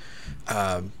sake.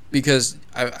 Because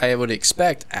I would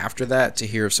expect after that to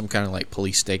hear of some kind of like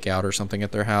police stakeout or something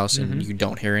at their house, and you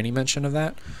don't hear any mention of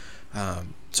that.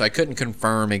 So I couldn't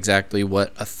confirm exactly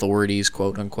what authorities,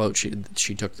 quote unquote,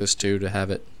 she took this to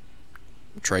have it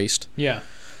traced. Yeah.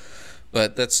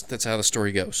 But that's how the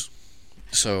story goes.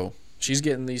 So she's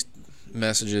getting these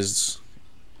messages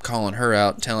calling her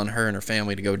out, telling her and her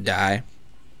family to go die.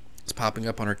 It's popping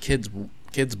up on her kids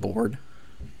board.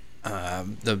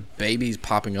 The baby's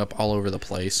popping up all over the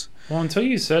place. Well, until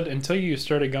you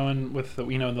started going with the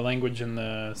language and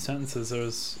the sentences, it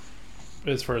was,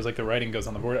 as far as like the writing goes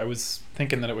on the board, I was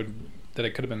thinking that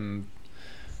it could have been,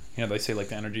 they say like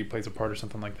the energy plays a part or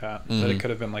something like that. That it could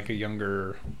have been like a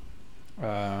younger,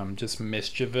 just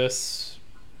mischievous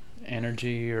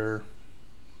energy or.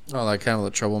 Oh, like kind of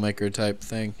the troublemaker type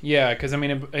thing. Yeah, because I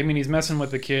mean, he's messing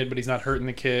with the kid, but he's not hurting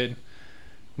the kid.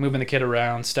 Moving the kid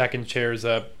around, stacking chairs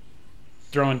up,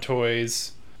 throwing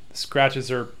toys. The scratches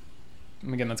are,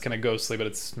 again, that's kind of ghostly, but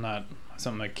it's not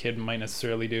something a kid might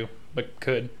necessarily do, but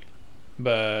could.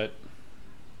 But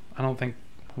I don't think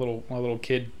a little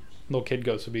kid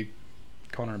ghost would be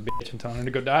calling her a bitch and telling her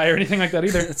to go die or anything like that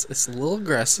either. It's a little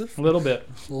aggressive. A little bit.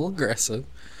 A little aggressive.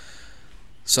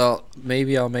 So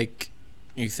maybe I'll make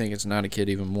you think it's not a kid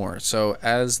even more. So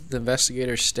as the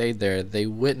investigators stayed there, they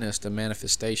witnessed a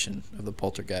manifestation of the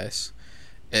poltergeist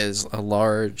as a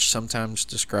large, sometimes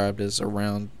described as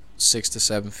around 6 to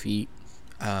 7 feet,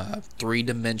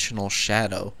 three-dimensional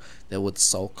shadow that would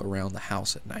sulk around the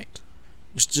house at night.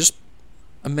 Just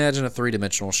imagine a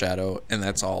three-dimensional shadow, and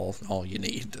that's all you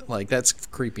need. Like, that's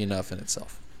creepy enough in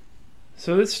itself.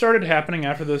 So this started happening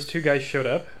after those two guys showed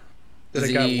up? Did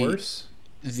it got worse?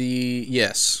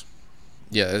 Yes.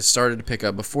 Yeah, it started to pick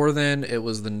up. Before then, it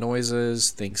was the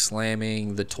noises, things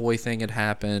slamming, the toy thing had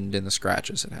happened, and the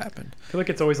scratches had happened. I feel like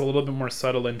it's always a little bit more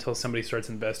subtle until somebody starts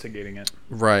investigating it.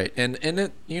 Right. And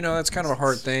it, that's kind of a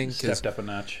hard thing. 'Cause stepped up a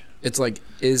notch. it's like,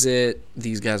 is it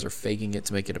these guys are faking it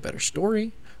to make it a better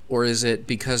story? Or is it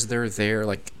because they're there,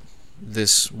 like,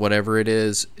 this, whatever it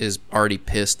is already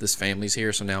pissed, this family's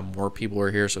here, so now more people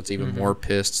are here, so it's even more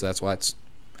pissed, so that's why it's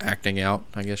acting out,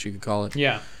 I guess you could call it.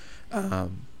 Yeah.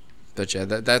 But yeah,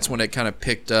 that's when it kind of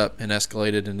picked up and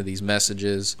escalated into these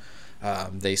messages.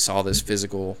 They saw this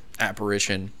physical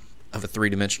apparition of a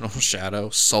three-dimensional shadow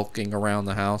sulking around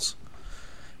the house.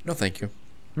 No, thank you.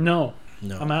 No.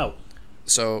 No. I'm out.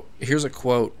 So here's a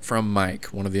quote from Mike,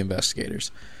 one of the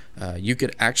investigators. You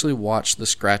could actually watch the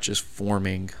scratches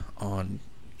forming on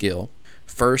Gil.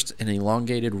 First, an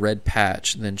elongated red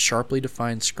patch, then sharply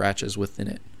defined scratches within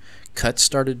it. Cuts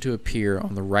started to appear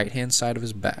on the right-hand side of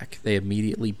his back. They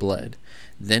immediately bled.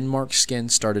 Then Mark's skin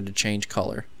started to change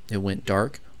color. It went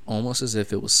dark, almost as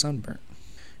if it was sunburnt.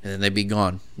 And then they'd be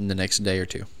gone in the next day or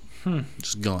two.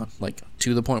 Just gone. Like,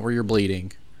 to the point where you're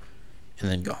bleeding, and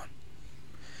then gone.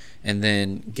 And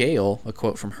then Gail, a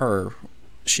quote from her,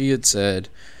 she had said,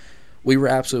 "We were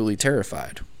absolutely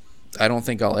terrified. I don't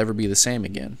think I'll ever be the same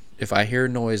again. If I hear a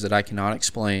noise that I cannot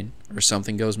explain or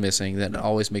something goes missing, then it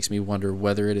always makes me wonder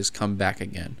whether it has come back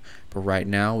again. But right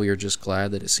now, we are just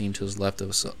glad that it seemed to have left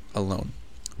us alone.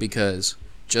 Because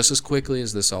just as quickly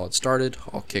as this all had started,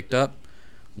 all kicked up,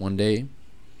 one day,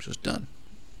 just done.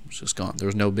 It's just gone. There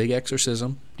was no big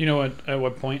exorcism. Do you know at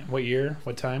what point, what year,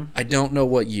 what time? I don't know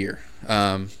what year.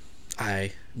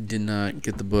 I did not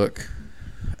get the book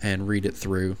and read it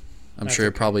through. I'm That's sure it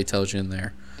okay. probably tells you in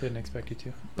there, Didn't expect you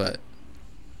to. but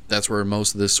that's where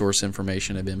most of this source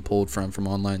information had been pulled from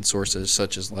online sources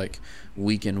such as like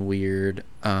Week in Weird,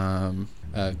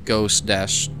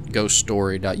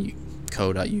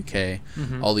 ghost-story.co.uk.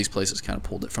 All these places kind of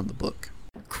pulled it from the book.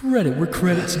 Credit where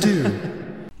credit's due.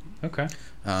 Okay.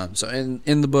 So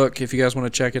in the book, if you guys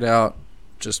want to check it out,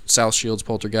 just South Shields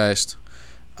Poltergeist,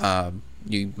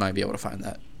 you might be able to find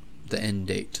the end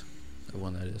date of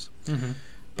when that is. Mm-hmm.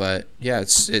 But yeah,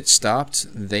 it stopped.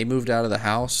 They moved out of the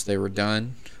house. They were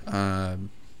done.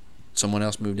 Someone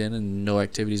else moved in, and no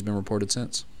activity's been reported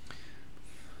since.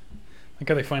 I think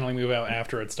how they finally move out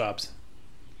after it stops.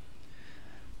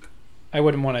 I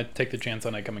wouldn't want to take the chance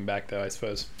on it coming back, though, I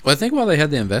suppose. Well, I think while they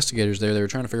had the investigators there, they were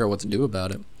trying to figure out what to do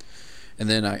about it. And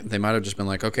then they might have just been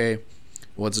like, okay,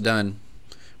 what's done?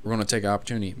 We're going to take an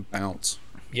opportunity and bounce.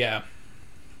 Yeah.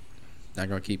 Not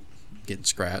going to keep getting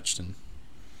scratched and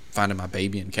finding my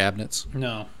baby in cabinets.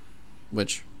 No.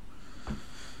 Which,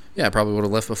 yeah, I probably would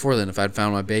have left before then if I'd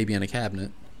found my baby in a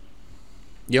cabinet.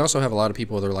 You also have a lot of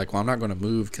people that are like, well, I'm not going to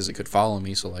move because it could follow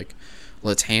me, so, like,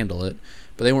 let's handle it.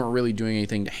 But they weren't really doing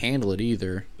anything to handle it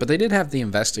either. But they did have the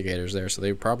investigators there, so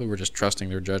they probably were just trusting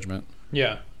their judgment.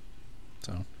 Yeah.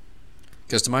 So,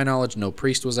 because to my knowledge, no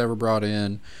priest was ever brought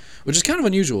in, which is kind of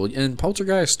unusual. In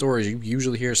poltergeist stories, you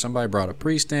usually hear somebody brought a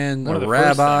priest in, One of a the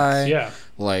first rabbi, things, yeah.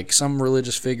 like some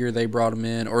religious figure, they brought them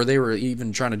in, or they were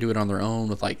even trying to do it on their own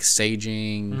with like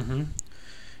saging. Mm-hmm.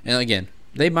 And again,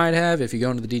 they might have, if you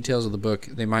go into the details of the book,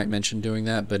 they might mention doing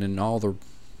that, but in all the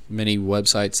many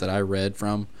websites that I read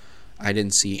from, I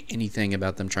didn't see anything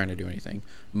about them trying to do anything.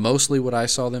 Mostly what I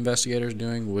saw the investigators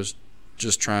doing was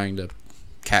just trying to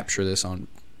capture this on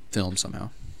film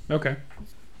somehow. Okay.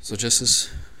 So just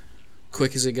as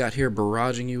quick as it got here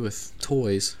barraging you with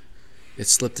toys, it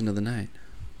slipped into the night.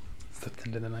 Slipped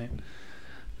into the night.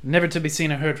 Never to be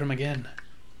seen or heard from again.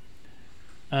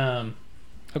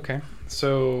 Okay.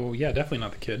 So, yeah, definitely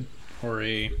not the kid. Or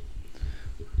a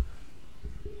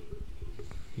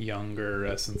younger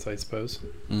essence, I suppose.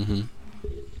 Mm-hmm.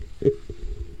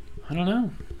 I don't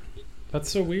know. That's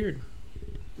so weird.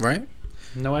 Right?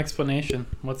 No explanation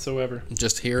whatsoever.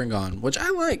 Just here and gone, which I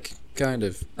like, kind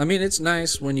of. I mean, it's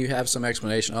nice when you have some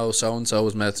explanation. Oh, so-and-so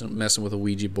was messing with a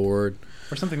Ouija board.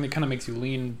 Or something that kind of makes you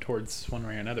lean towards one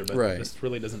way or another, but Right. it just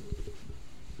really doesn't.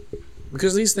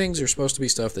 Because these things are supposed to be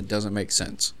stuff that doesn't make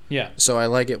sense. Yeah. So I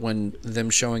like it when them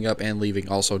showing up and leaving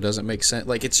also doesn't make sense.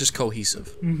 Like, it's just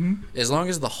cohesive. Mm-hmm. As long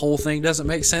as the whole thing doesn't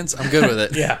make sense, I'm good with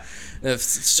it. Yeah. If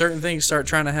certain things start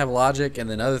trying to have logic and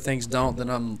then other things don't,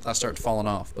 then I start falling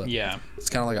off. But Yeah. it's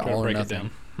kind of like an Gotta all or break it nothing.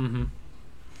 down. Mm-hmm.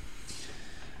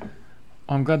 Well,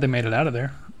 I'm glad they made it out of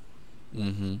there.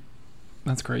 Mm-hmm.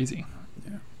 That's crazy.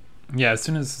 Yeah. Yeah. As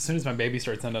soon as my baby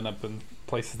starts ending up in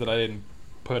places that I didn't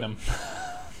put him,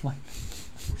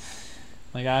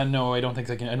 like I know I don't think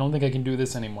I can do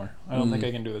this anymore. I don't think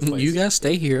I can do this place. You guys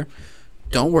stay here.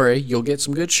 Don't worry. You'll get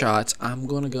some good shots. I'm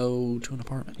going to go to an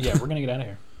apartment. Yeah, we're gonna get out of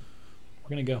here. We're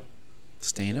gonna go.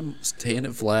 Staying at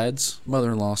Vlad's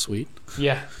mother-in-law suite.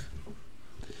 Yeah.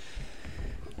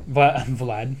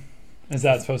 Vlad, is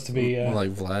that supposed to be?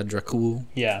 Like Vlad Dracul.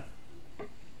 Yeah.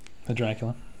 The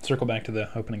Dracula. Circle back to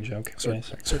the opening joke. Circle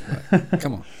Yes. back.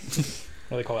 Come on. What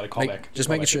do they call that? A callback. Just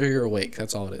making sure you're awake.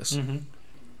 That's all it is. Mm-hmm.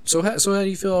 So how do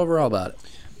you feel overall about it?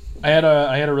 I had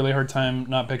a really hard time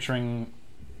not picturing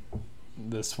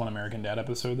this One American Dad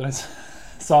episode that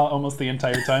I saw almost the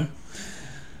entire time.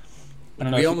 I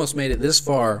don't know. We almost made it this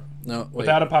far. No, wait.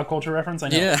 Without a pop culture reference, I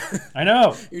know. Yeah. I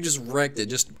know. You just wrecked it.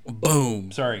 Just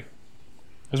boom. Sorry. It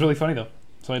was really funny though,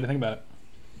 so I had to think about it.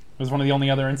 It was one of the only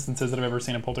other instances that I've ever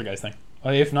seen a poltergeist thing,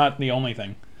 if not the only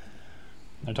thing.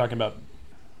 They're talking about.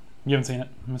 You haven't seen it,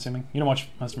 I'm assuming. You don't watch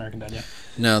Most American Dad yet.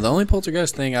 No, the only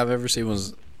poltergeist thing I've ever seen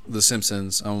was The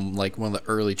Simpsons, like one of the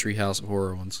early Treehouse of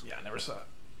Horror ones. Yeah, I never saw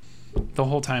it. The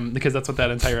whole time, because that's what that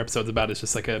entire episode's about. It's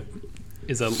just like a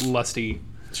lusty.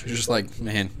 You're just like,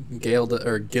 man, Gil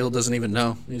doesn't even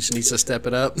know. He just needs to step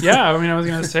it up. Yeah, I mean, I was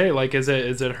gonna say, like, is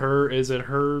it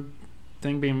her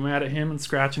thing being mad at him and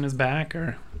scratching his back,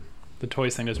 or the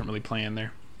toys thing doesn't really play in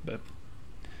there, but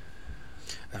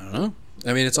I don't know.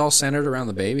 I mean, it's all centered around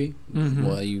the baby. Mhm.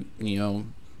 Well,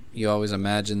 you always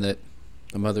imagine that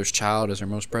the mother's child is her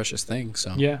most precious thing.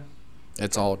 So yeah.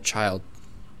 it's all child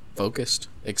focused,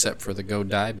 except for the go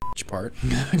die bitch part.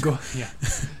 Yeah.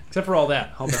 Except for all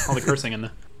that, all the cursing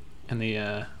and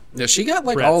the Yeah, she got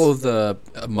like Threats. all of the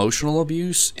emotional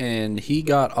abuse, and he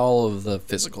got all of the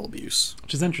physical abuse.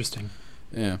 which is interesting.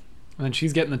 Yeah. And then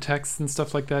she's getting the texts and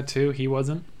stuff like that too. He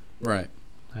wasn't. Right.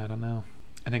 I don't know.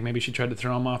 I think maybe she tried to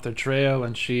throw him off their trail,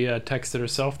 and she texted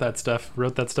herself that stuff,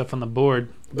 wrote that stuff on the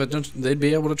board. But they'd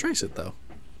be able to trace it though.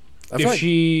 I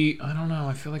don't know.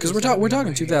 I feel like because we're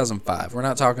talking 2005. We're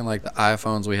not talking like the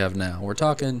iPhones we have now. We're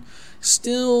talking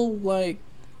still like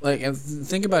and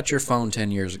think about your phone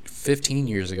 15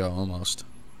 years ago almost.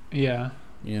 Yeah.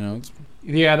 You know.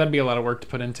 Yeah, that'd be a lot of work to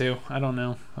put into. I don't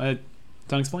know. It's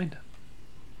unexplained.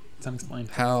 It's unexplained.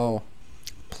 How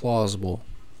plausible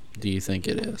do you think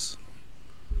it is?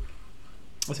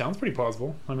 It sounds pretty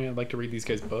plausible. I mean, I'd like to read these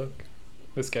guys' book.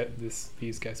 These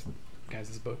guys'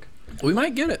 book. We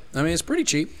might get it. I mean, it's pretty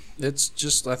cheap. It's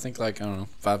just, I think, like, I don't know,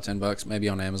 $5-10 maybe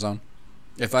on Amazon.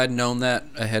 If I'd known that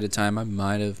ahead of time, I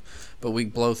might have. But we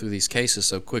blow through these cases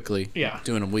so quickly. Yeah.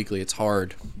 Doing them weekly, it's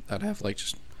hard. I'd have, like,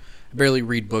 I barely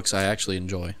read books I actually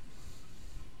enjoy.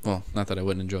 Well, not that I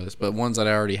wouldn't enjoy this, but ones that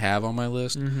I already have on my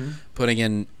list. Mm-hmm. Putting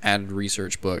in added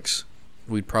research books,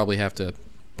 we'd probably have to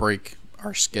break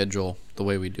our schedule the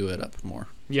way we do it up more.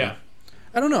 Yeah.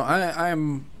 I don't know.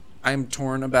 I'm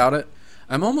torn about it.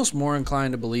 I'm almost more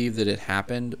inclined to believe that it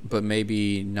happened, but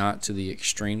maybe not to the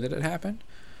extreme that it happened,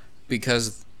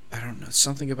 because I don't know,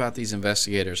 something about these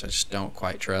investigators I just don't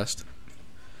quite trust.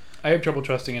 I have trouble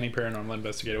trusting any paranormal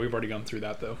investigator. We've already gone through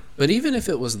that though. But even if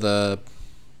it was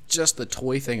just the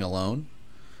toy thing alone,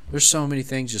 there's so many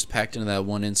things just packed into that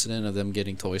one incident of them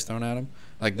getting toys thrown at them,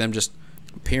 like them just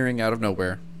appearing out of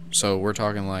nowhere. So we're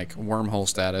talking like wormhole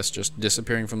status, just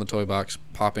disappearing from the toy box,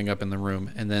 popping up in the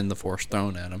room, and then the force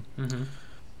thrown at him. Mm-hmm.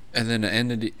 And then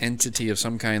an entity of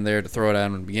some kind there to throw it at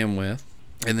him to begin with.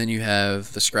 And then you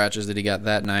have the scratches that he got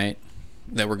that night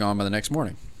that were gone by the next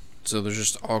morning. So there's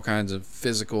just all kinds of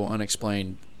physical,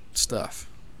 unexplained stuff.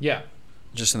 Yeah.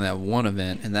 Just in that one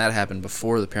event, and that happened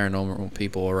before the paranormal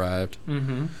people arrived.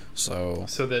 Mm-hmm. So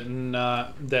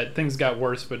that things got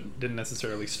worse, but didn't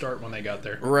necessarily start when they got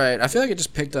there. Right. I feel like it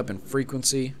just picked up in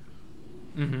frequency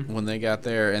when they got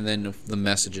there, and then the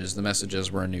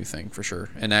messages were a new thing for sure,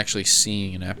 and actually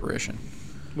seeing an apparition.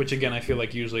 Which again, I feel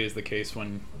like usually is the case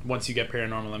once you get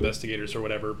paranormal investigators or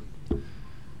whatever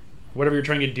you're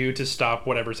trying to do to stop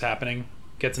whatever's happening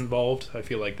gets involved. I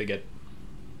feel like they get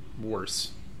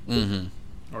worse. Mm-hmm.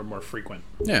 Or more frequent.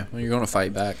 Yeah, well, you're going to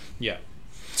fight back. Yeah.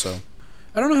 So,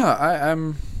 I don't know how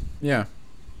I'm. Yeah.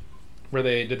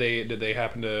 Did they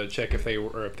happen to check if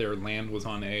their land was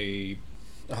on a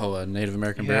Native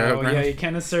American burial ground? Yeah, you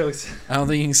can't necessarily. I don't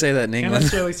think you can say that in England. Can't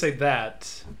necessarily say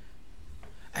that.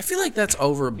 I feel like that's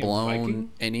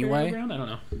overblown anyway. I don't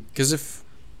know. Because if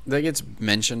that gets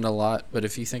mentioned a lot, but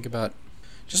if you think about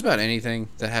just about anything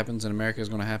that happens in America is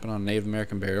going to happen on a Native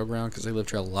American burial ground because they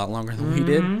lived here a lot longer than we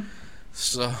did.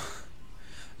 So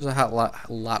there's a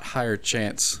lot higher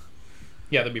chance.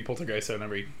 Yeah, there'd be poltergeists on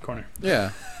every corner.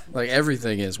 Yeah, like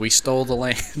everything is. We stole the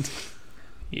land.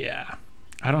 Yeah.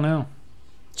 I don't know.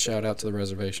 Shout out to the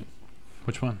reservation.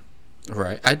 Which one?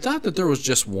 Right. I thought that there was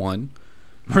just one.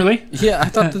 Really? Yeah, I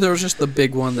thought that there was just the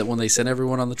big one that when they sent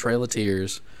everyone on the Trail of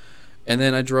Tears. And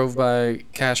then I drove by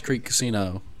Cash Creek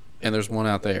Casino, and there's one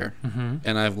out there. Mm-hmm.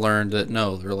 And I've learned that,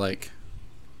 no, they're like...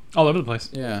 all over the place.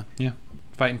 Yeah. Yeah.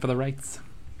 Fighting for the rights.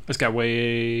 This got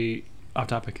way off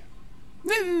topic.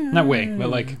 Not way, but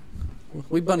like...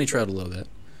 we bunny trailed a little bit.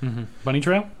 Mm-hmm. Bunny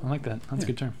trail? I like that. That's a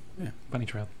good term. Yeah. Bunny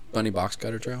trail. Bunny box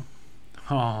cutter trail.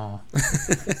 Oh.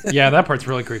 Yeah, that part's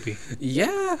really creepy.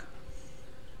 Yeah.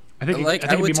 I think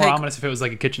it'd be more ominous if it was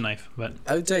like a kitchen knife, but...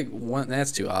 I would take one...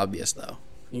 That's too obvious, though.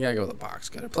 You gotta go with a box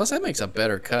cutter. Plus, that makes a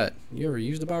better cut. You ever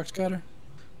used a box cutter?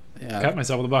 Yeah. Cut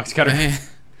myself with a box cutter. A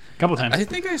couple times. I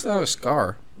think I still have a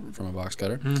scar from a box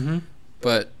cutter. Mm-hmm.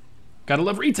 But... gotta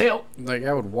love retail. Like,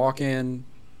 I would walk in,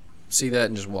 see that,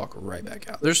 and just walk right back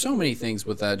out. There's so many things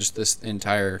with that. Just this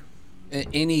entire...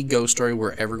 any ghost story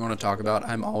we're ever going to talk about,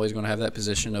 I'm always going to have that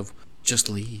position of just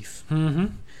leave. Mm-hmm.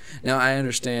 Now, I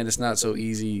understand it's not so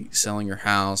easy selling your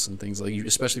house and things like you,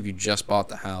 especially if you just bought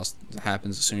the house. It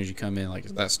happens as soon as you come in. Like,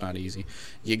 that's not easy.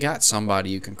 You got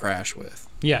somebody you can crash with.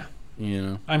 Yeah. You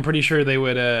know? I'm pretty sure they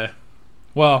would,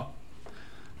 well,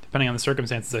 depending on the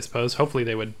circumstances, I suppose. Hopefully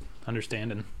they would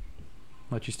understand and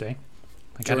let you stay.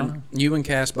 Like, Jordan, I don't know. You and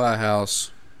Cass buy a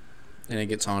house and it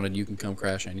gets haunted, you can come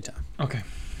crash anytime. Okay.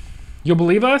 You'll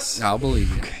believe us? I'll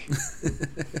believe you. Okay.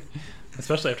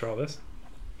 Especially after all this.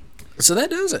 So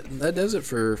that does it. That does it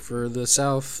for the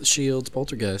South Shields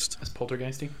poltergeist. That's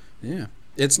poltergeisty? Yeah.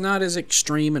 It's not as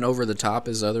extreme and over the top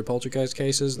as other poltergeist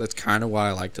cases. That's kind of why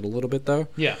I liked it a little bit, though.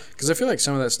 Yeah. Because I feel like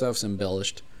some of that stuff's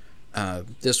embellished.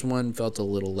 This one felt a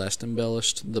little less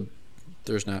embellished.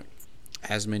 There's not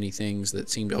as many things that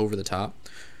seemed over the top.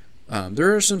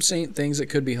 There are some things that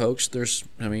could be hoaxed.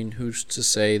 Who's to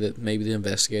say that maybe the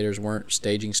investigators weren't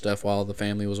staging stuff while the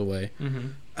family was away?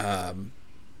 Mm-hmm.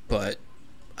 But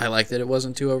I like that it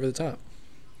wasn't too over the top.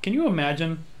 Can you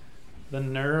imagine the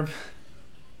nerve?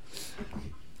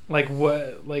 Like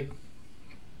what? Like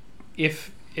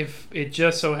if it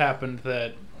just so happened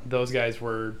that those guys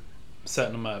were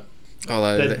setting them up.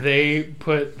 That they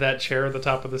put that chair at the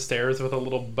top of the stairs with a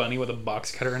little bunny with a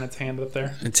box cutter in its hand up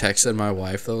there. And texted my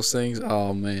wife those things.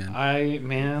 Oh,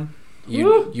 man.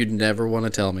 You'd never want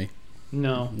to tell me.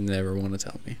 No. Never want to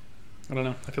tell me. I don't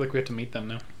know. I feel like we have to meet them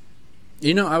now.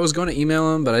 I was going to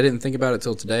email them, but I didn't think about it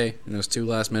till today. It was too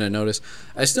last minute notice.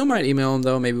 I still might email them,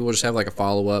 though. Maybe we'll just have like a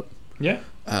follow-up. Yeah.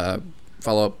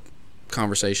 Follow-up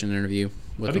conversation interview.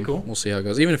 That'd be cool. We'll see how it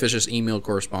goes. Even if it's just email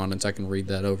correspondence, I can read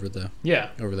that over the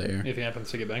air. If he happens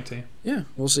to get back to you. Yeah,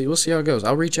 we'll see. We'll see how it goes.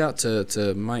 I'll reach out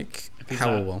to Mike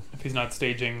Howell. If he's not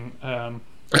staging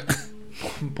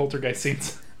poltergeist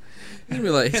scenes. He's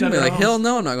gonna be like, hell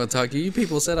no, I'm not gonna talk to you. You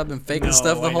people said I've been faking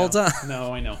stuff the whole time.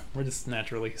 No, I know. We're just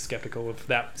naturally skeptical of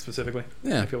that specifically.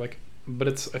 Yeah, I feel like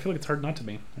it's hard not to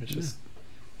be. It's just,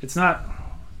 it's not.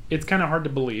 It's kind of hard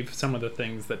to believe some of the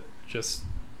things that just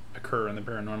occur in the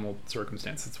paranormal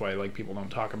circumstance. That's why people don't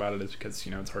talk about it, is because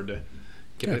it's hard to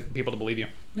get people to believe you.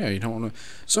 Yeah, you don't want to.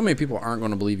 So many people aren't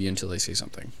going to believe you until they see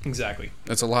something. Exactly.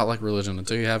 It's a lot like religion.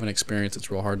 Until you have an experience,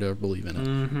 it's real hard to believe in it.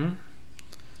 Mm-hmm.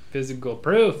 Physical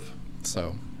proof.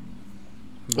 So,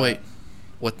 wait,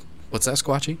 what's that,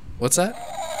 Squatchy? What's that?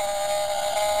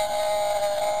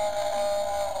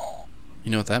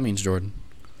 You know what that means, Jordan?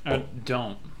 I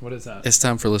don't. What is that? It's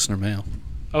time for listener mail.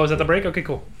 Oh, is that the break? Okay,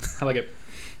 cool. I like it.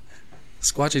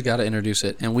 Squatchy's got to introduce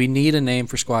it, and we need a name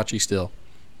for Squatchy still.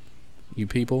 You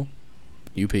people.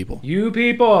 You people.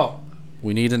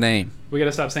 We need a name. We got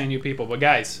to stop saying you people. But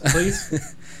guys,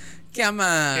 please. Come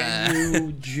on. Can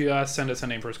you just send us a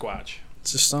name for Squatch?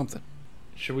 It's just something.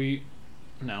 Should we?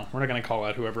 No, we're not going to call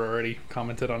out whoever already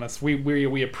commented on us.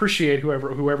 We appreciate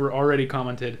whoever already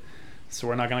commented, so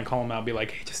we're not going to call them out and be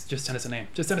like, hey, just send us a name.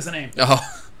 Just send us a name.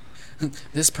 Oh,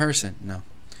 this person. No.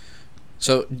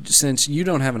 So, since you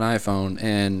don't have an iPhone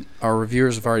and our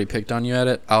reviewers have already picked on you at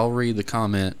it, I'll read the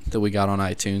comment that we got on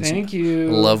iTunes. Thank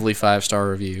you. A lovely 5-star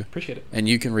review. Appreciate it. And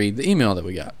you can read the email that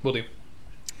we got. Will do.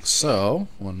 So,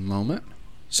 one moment.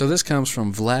 So, this comes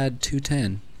from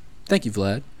Vlad210. Thank you,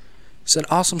 Vlad. Said,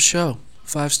 awesome show.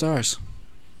 5 stars.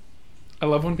 I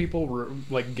love when people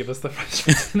give us the 5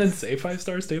 stars and then say 5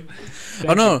 stars too.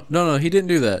 No, he didn't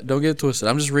do that. Don't get it twisted.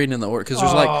 I'm just reading in the order because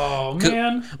there's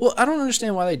man. Well, I don't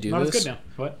understand why they do this. It's good now.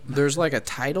 What? There's a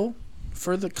title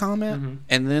for the comment,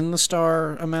 and then the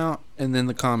star amount, and then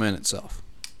the comment itself.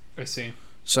 I see.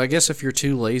 So I guess if you're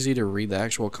too lazy to read the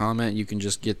actual comment, you can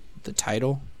just get the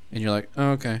title, and you're like,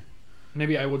 oh, okay.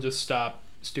 Maybe I will just stop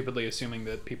stupidly assuming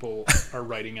that people are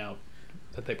writing out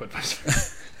that they put 5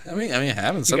 stars. I mean, it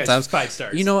happens sometimes. Guys, 5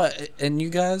 stars. You know what? And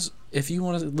you guys, if you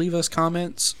want to leave us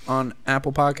comments on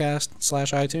Apple Podcast /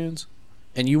 iTunes,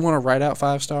 and you want to write out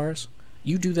 5 stars,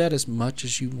 you do that as much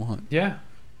as you want. Yeah.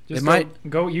 Just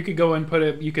go. You could go and put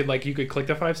it. You could click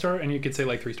the 5 star, and you could say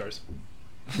 3 stars.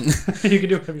 You could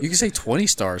do it. You can say 20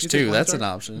 stars too. That's an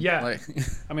option. Yeah.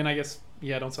 I mean, I guess.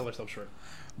 Yeah. Don't sell ourselves short.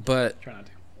 But try not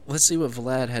to. Let's see what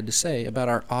Vlad had to say about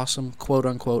our awesome, quote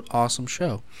unquote, awesome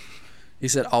show. He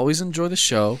said, always enjoy the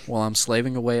show while I'm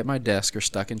slaving away at my desk or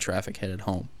stuck in traffic headed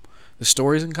home. The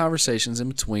stories and conversations in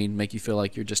between make you feel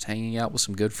like you're just hanging out with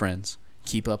some good friends.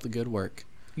 Keep up the good work.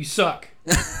 You suck.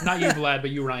 Not you, Vlad, but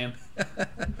you, Ryan.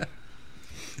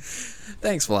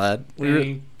 Thanks, Vlad.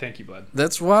 Thank you, Vlad.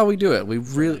 That's why we do it.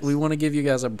 We want to give you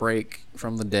guys a break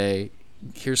from the day,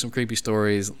 hear some creepy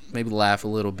stories, maybe laugh a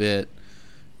little bit.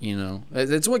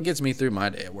 It's what gets me through my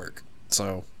day at work.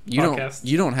 So you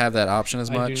don't have that option as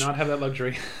much. I do not have that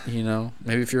luxury.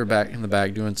 Maybe if you were back in the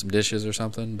back doing some dishes or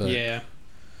something. But yeah,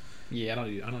 I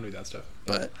don't do that stuff.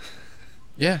 But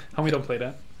yeah, we don't play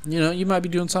that. You might be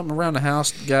doing something around the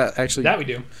house. That we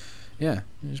do. Yeah,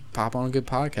 just pop on a good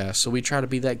podcast. So we try to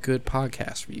be that good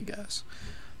podcast for you guys.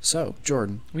 So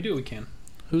Jordan, we do what we can.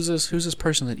 Who's this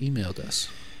person that emailed us?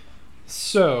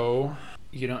 So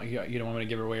you don't want me to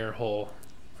give away her whole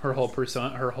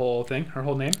persona, her whole thing, her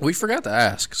whole name? We forgot to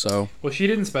ask, so. Well, she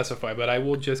didn't specify, but I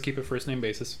will just keep it first name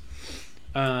basis.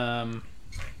 We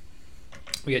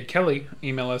had Kelly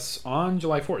email us on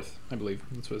July 4th, I believe.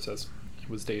 That's what it says. It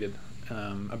was dated.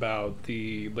 About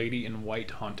the Lady in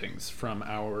White hauntings from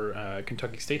our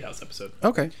Kentucky State House episode.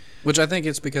 Okay. Which I think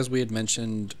it's because we had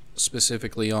mentioned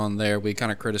specifically on there, we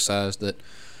kind of criticized that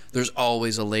there's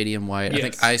always a lady in white. Yes. I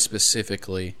think I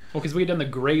specifically. Well, because we had done the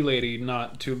gray lady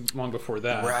not too long before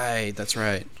that. Right, that's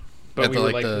right. But we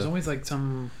were there's always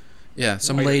some. Yeah,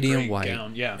 some white or lady gray in white.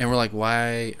 gown, yeah. And we're like,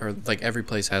 why? Or like every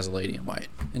place has a lady in white.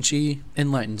 And she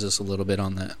enlightens us a little bit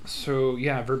on that. So,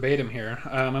 yeah, verbatim here.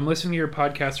 I'm listening to your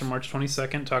podcast from March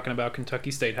 22nd talking about Kentucky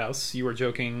State House. You were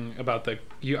joking about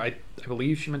I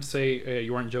believe she meant to say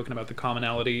you weren't joking about the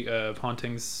commonality of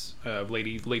hauntings of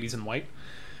ladies in white.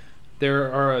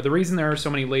 The reason there are so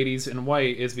many ladies in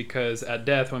white is because at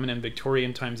death, women in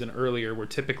Victorian times and earlier were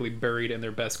typically buried in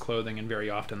their best clothing, and very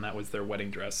often that was their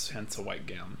wedding dress, hence a white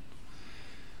gown.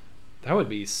 That would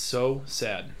be so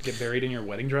sad. Get buried in your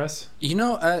wedding dress? You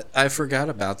know, I forgot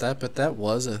about that, but that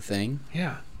was a thing.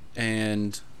 Yeah.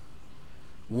 And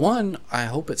one, I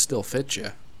hope it still fits you.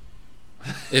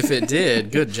 If it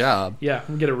did, good job. Yeah,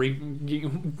 can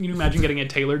you imagine getting it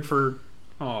tailored for...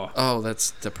 Oh,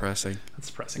 that's depressing.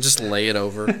 That's depressing. Just lay it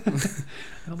over. I don't think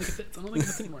it fits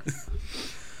anymore.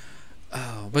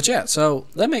 Oh, but yeah, so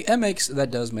that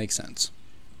does make sense.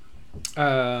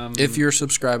 If you're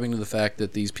subscribing to the fact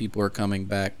that these people are coming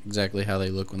back exactly how they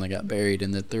look when they got buried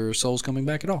and that their soul's coming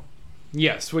back at all.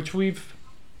 Yes, which we've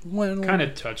Well, kind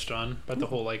of touched on, but the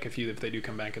whole if they do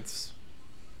come back, it's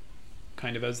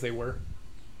kind of as they were,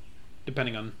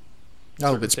 depending on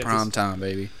oh, it's circumstances. prime time,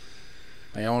 baby.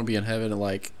 Like, I want to be in heaven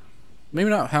at maybe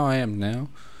not how I am now.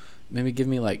 Maybe give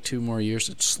me 2 more years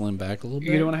to slim back a little bit.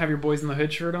 You don't want to have your Boys in the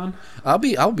Hood shirt on? I'll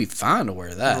be fine to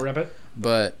wear that. Rep it?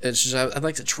 But it's just I'd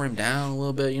like to trim down a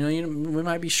little bit. You know, we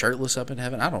might be shirtless up in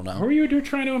heaven. I don't know. Who are you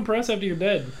trying to impress after you're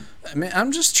dead? I mean,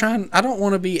 I'm just trying. I don't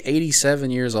want to be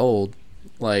 87 years old,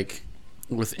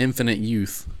 with infinite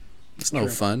youth. It's no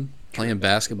fun playing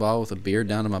basketball with a beard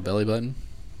down to my belly button.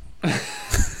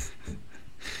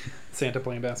 Santa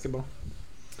playing basketball.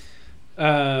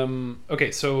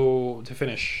 Okay, so to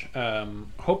finish,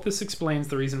 hope this explains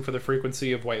the reason for the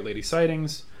frequency of white lady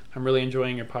sightings. I'm really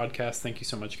enjoying your podcast. Thank you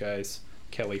so much, guys.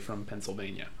 Kelly from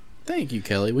Pennsylvania. Thank you,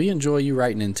 Kelly. We enjoy you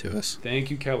writing into us. Thank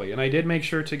you, Kelly. And I did make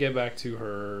sure to get back to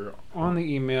her on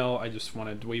the email. I just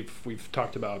wanted we've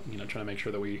talked about trying to make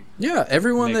sure that we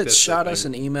everyone make that this shot a us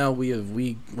thing. an email,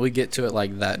 we get to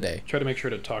it that day. try to make sure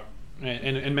to talk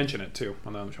and mention it too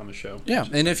on the show. Yeah,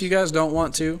 and if you guys don't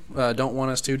want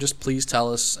us to, just please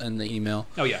tell us in the email.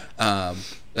 Oh yeah.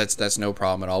 That's no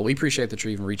problem at all. We appreciate that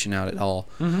you're even reaching out at all.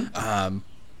 Mm-hmm.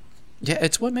 Yeah,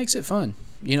 it's what makes it fun.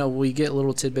 We get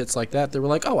little tidbits like that. They were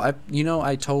like, oh, I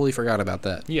totally forgot about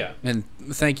that. Yeah. And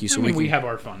thank you. So we have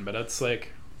our fun, but it's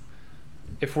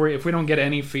if we don't get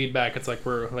any feedback, it's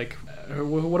we're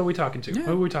what are we talking to? Yeah.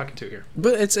 Who are we talking to here?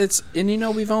 But it's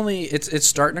we've only it's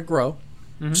starting to grow.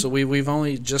 Mm-hmm. So we've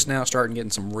only just now started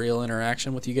getting some real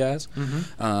interaction with you guys,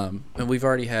 and we've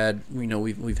already had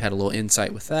we've had a little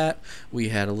insight with that. We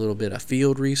had a little bit of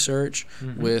field research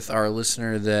with our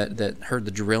listener that heard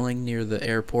the drilling near the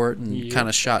airport and kind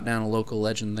of shot down a local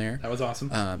legend there. That was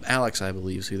awesome. Alex, I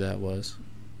believe, is who that was.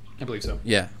 I believe so.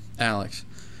 Yeah, Alex,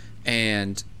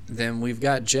 and then we've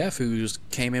got Jeff, who's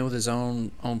came in with his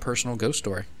own personal ghost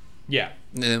story. Yeah,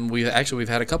 and we've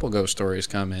had a couple ghost stories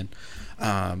come in.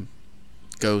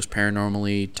 Ghost,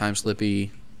 paranormally, time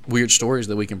slippy, weird stories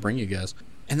that we can bring you guys.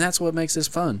 And that's what makes this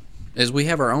fun, is we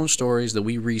have our own stories that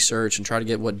we research and try to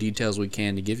get what details we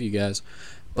can to give you guys.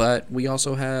 But we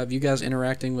also have you guys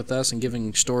interacting with us and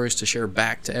giving stories to share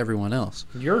back to everyone else.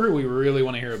 You're who we really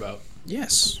want to hear about.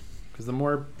 Yes. Because the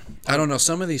more... I don't know,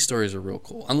 some of these stories are real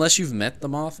cool. Unless you've met the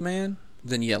Mothman,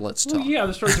 then let's talk. Well, yeah,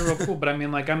 the stories are real cool, but I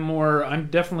mean, I'm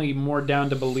definitely more down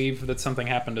to believe that something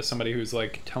happened to somebody who's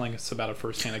telling us about a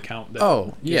first-hand account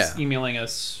that is emailing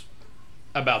us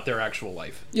about their actual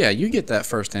life. Yeah, you get that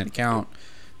first-hand account.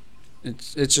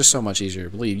 It's just so much easier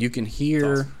to believe. You can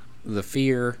hear the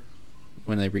fear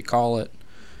when they recall it.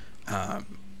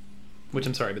 Which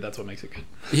I'm sorry, but that's what makes it good.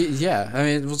 Yeah, I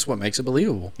mean, it's what makes it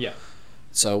believable. Yeah.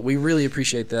 So we really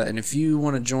appreciate that, and if you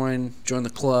want to join the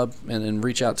club and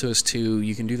reach out to us too,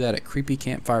 you can do that at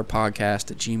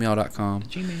creepycampfirepodcast@gmail.com.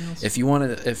 Gmails. If you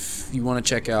want to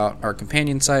check out our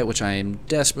companion site, which I am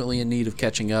desperately in need of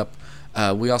catching up,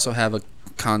 we also have a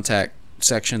contact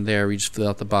section there. We just fill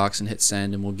out the box and hit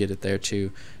send, and we'll get it there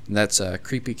too. And that's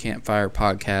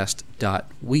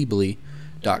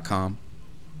creepycampfirepodcast.weebly.com.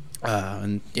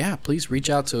 And yeah, please reach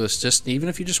out to us. Just even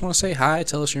if you just want to say hi,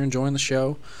 tell us you're enjoying the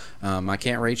show. I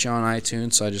can't rate you on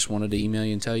iTunes, so I just wanted to email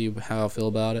you and tell you how I feel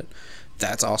about it.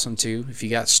 That's awesome too. If you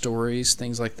got stories,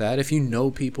 things like that. If you know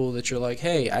people that you're like,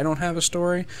 hey, I don't have a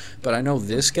story, but I know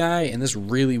this guy and this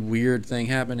really weird thing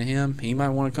happened to him, he might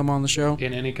want to come on the show.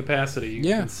 In any capacity, you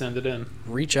can send it in.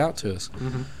 Reach out to us.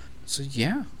 So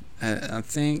yeah, I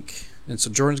think. And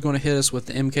so Jordan's going to hit us with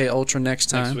the MK Ultra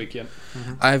next time. Next week, yeah.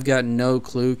 I've got no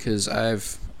clue because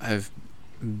I've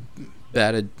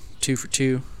batted 2 for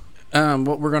 2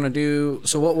 What we're gonna do.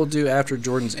 So what we'll do after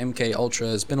Jordan's MK Ultra.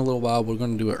 It's been a little while. We're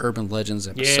gonna do an Urban Legends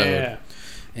episode. Yeah.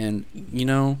 And you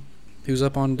know who's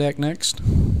up on deck next?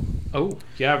 Oh,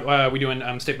 yeah. We doing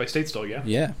state by state still, yeah?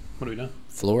 Yeah, What are we doing?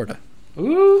 Florida.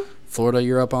 Ooh. Florida,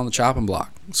 you're up on the chopping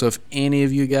block. So if any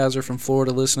of you guys are from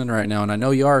Florida listening right now, and I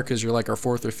know you are because you're like our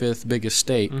 4th or 5th biggest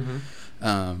state,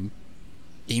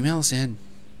 email us in.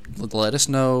 Let us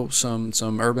know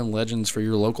some urban legends for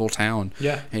your local town.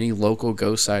 Yeah. Any local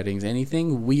ghost sightings.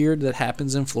 Anything weird that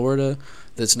happens in Florida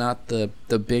that's not the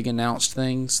big announced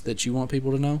things that you want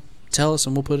people to know. Tell us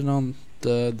and we'll put it on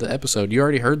the episode. You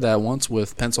already heard that once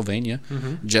with Pennsylvania.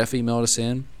 Jeff emailed us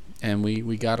in and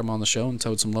we got him on the show and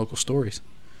told some local stories.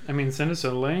 I mean, send us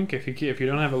a link. If you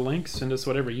don't have a link, send us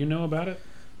whatever you know about it.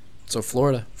 So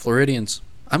Florida, Floridians.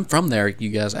 I'm from there, you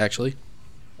guys, actually.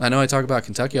 I know I talk about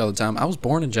Kentucky all the time. I was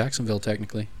born in Jacksonville,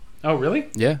 technically. Oh, really?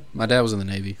 Yeah, my dad was in the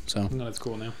Navy, so No, that's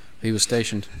cool now. he was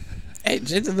stationed. Hey,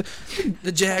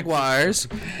 the Jaguars.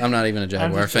 I'm not even a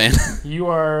Jaguar fan. You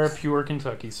are pure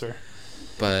Kentucky, sir.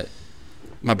 But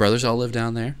my brothers all live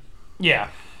down there. Yeah.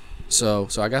 So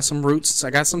I got some roots.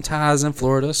 I got some ties in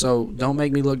Florida, so don't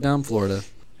make me look dumb, Florida.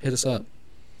 Hit us up.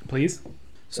 Please?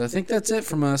 So I think that's it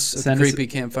from us at Send the us- Creepy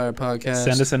Campfire Podcast.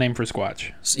 Send us a name for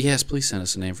Squatch. Yes, please send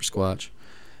us a name for Squatch.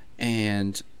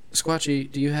 And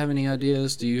Squatchy, do you have any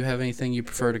ideas? Do you have anything you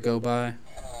prefer to go by?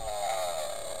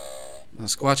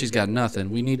 Squatchy's got nothing.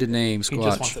 We need to name Squatch. He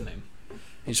just wants a name.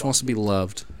 He just wants to be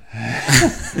loved.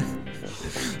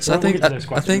 So We'll get to there, I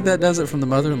Squatch. think that does it from the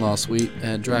Mother-in-Law Suite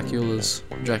at Dracula's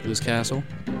Castle.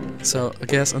 So I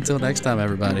guess until next time,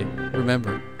 everybody.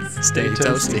 Remember, stay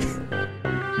toasty.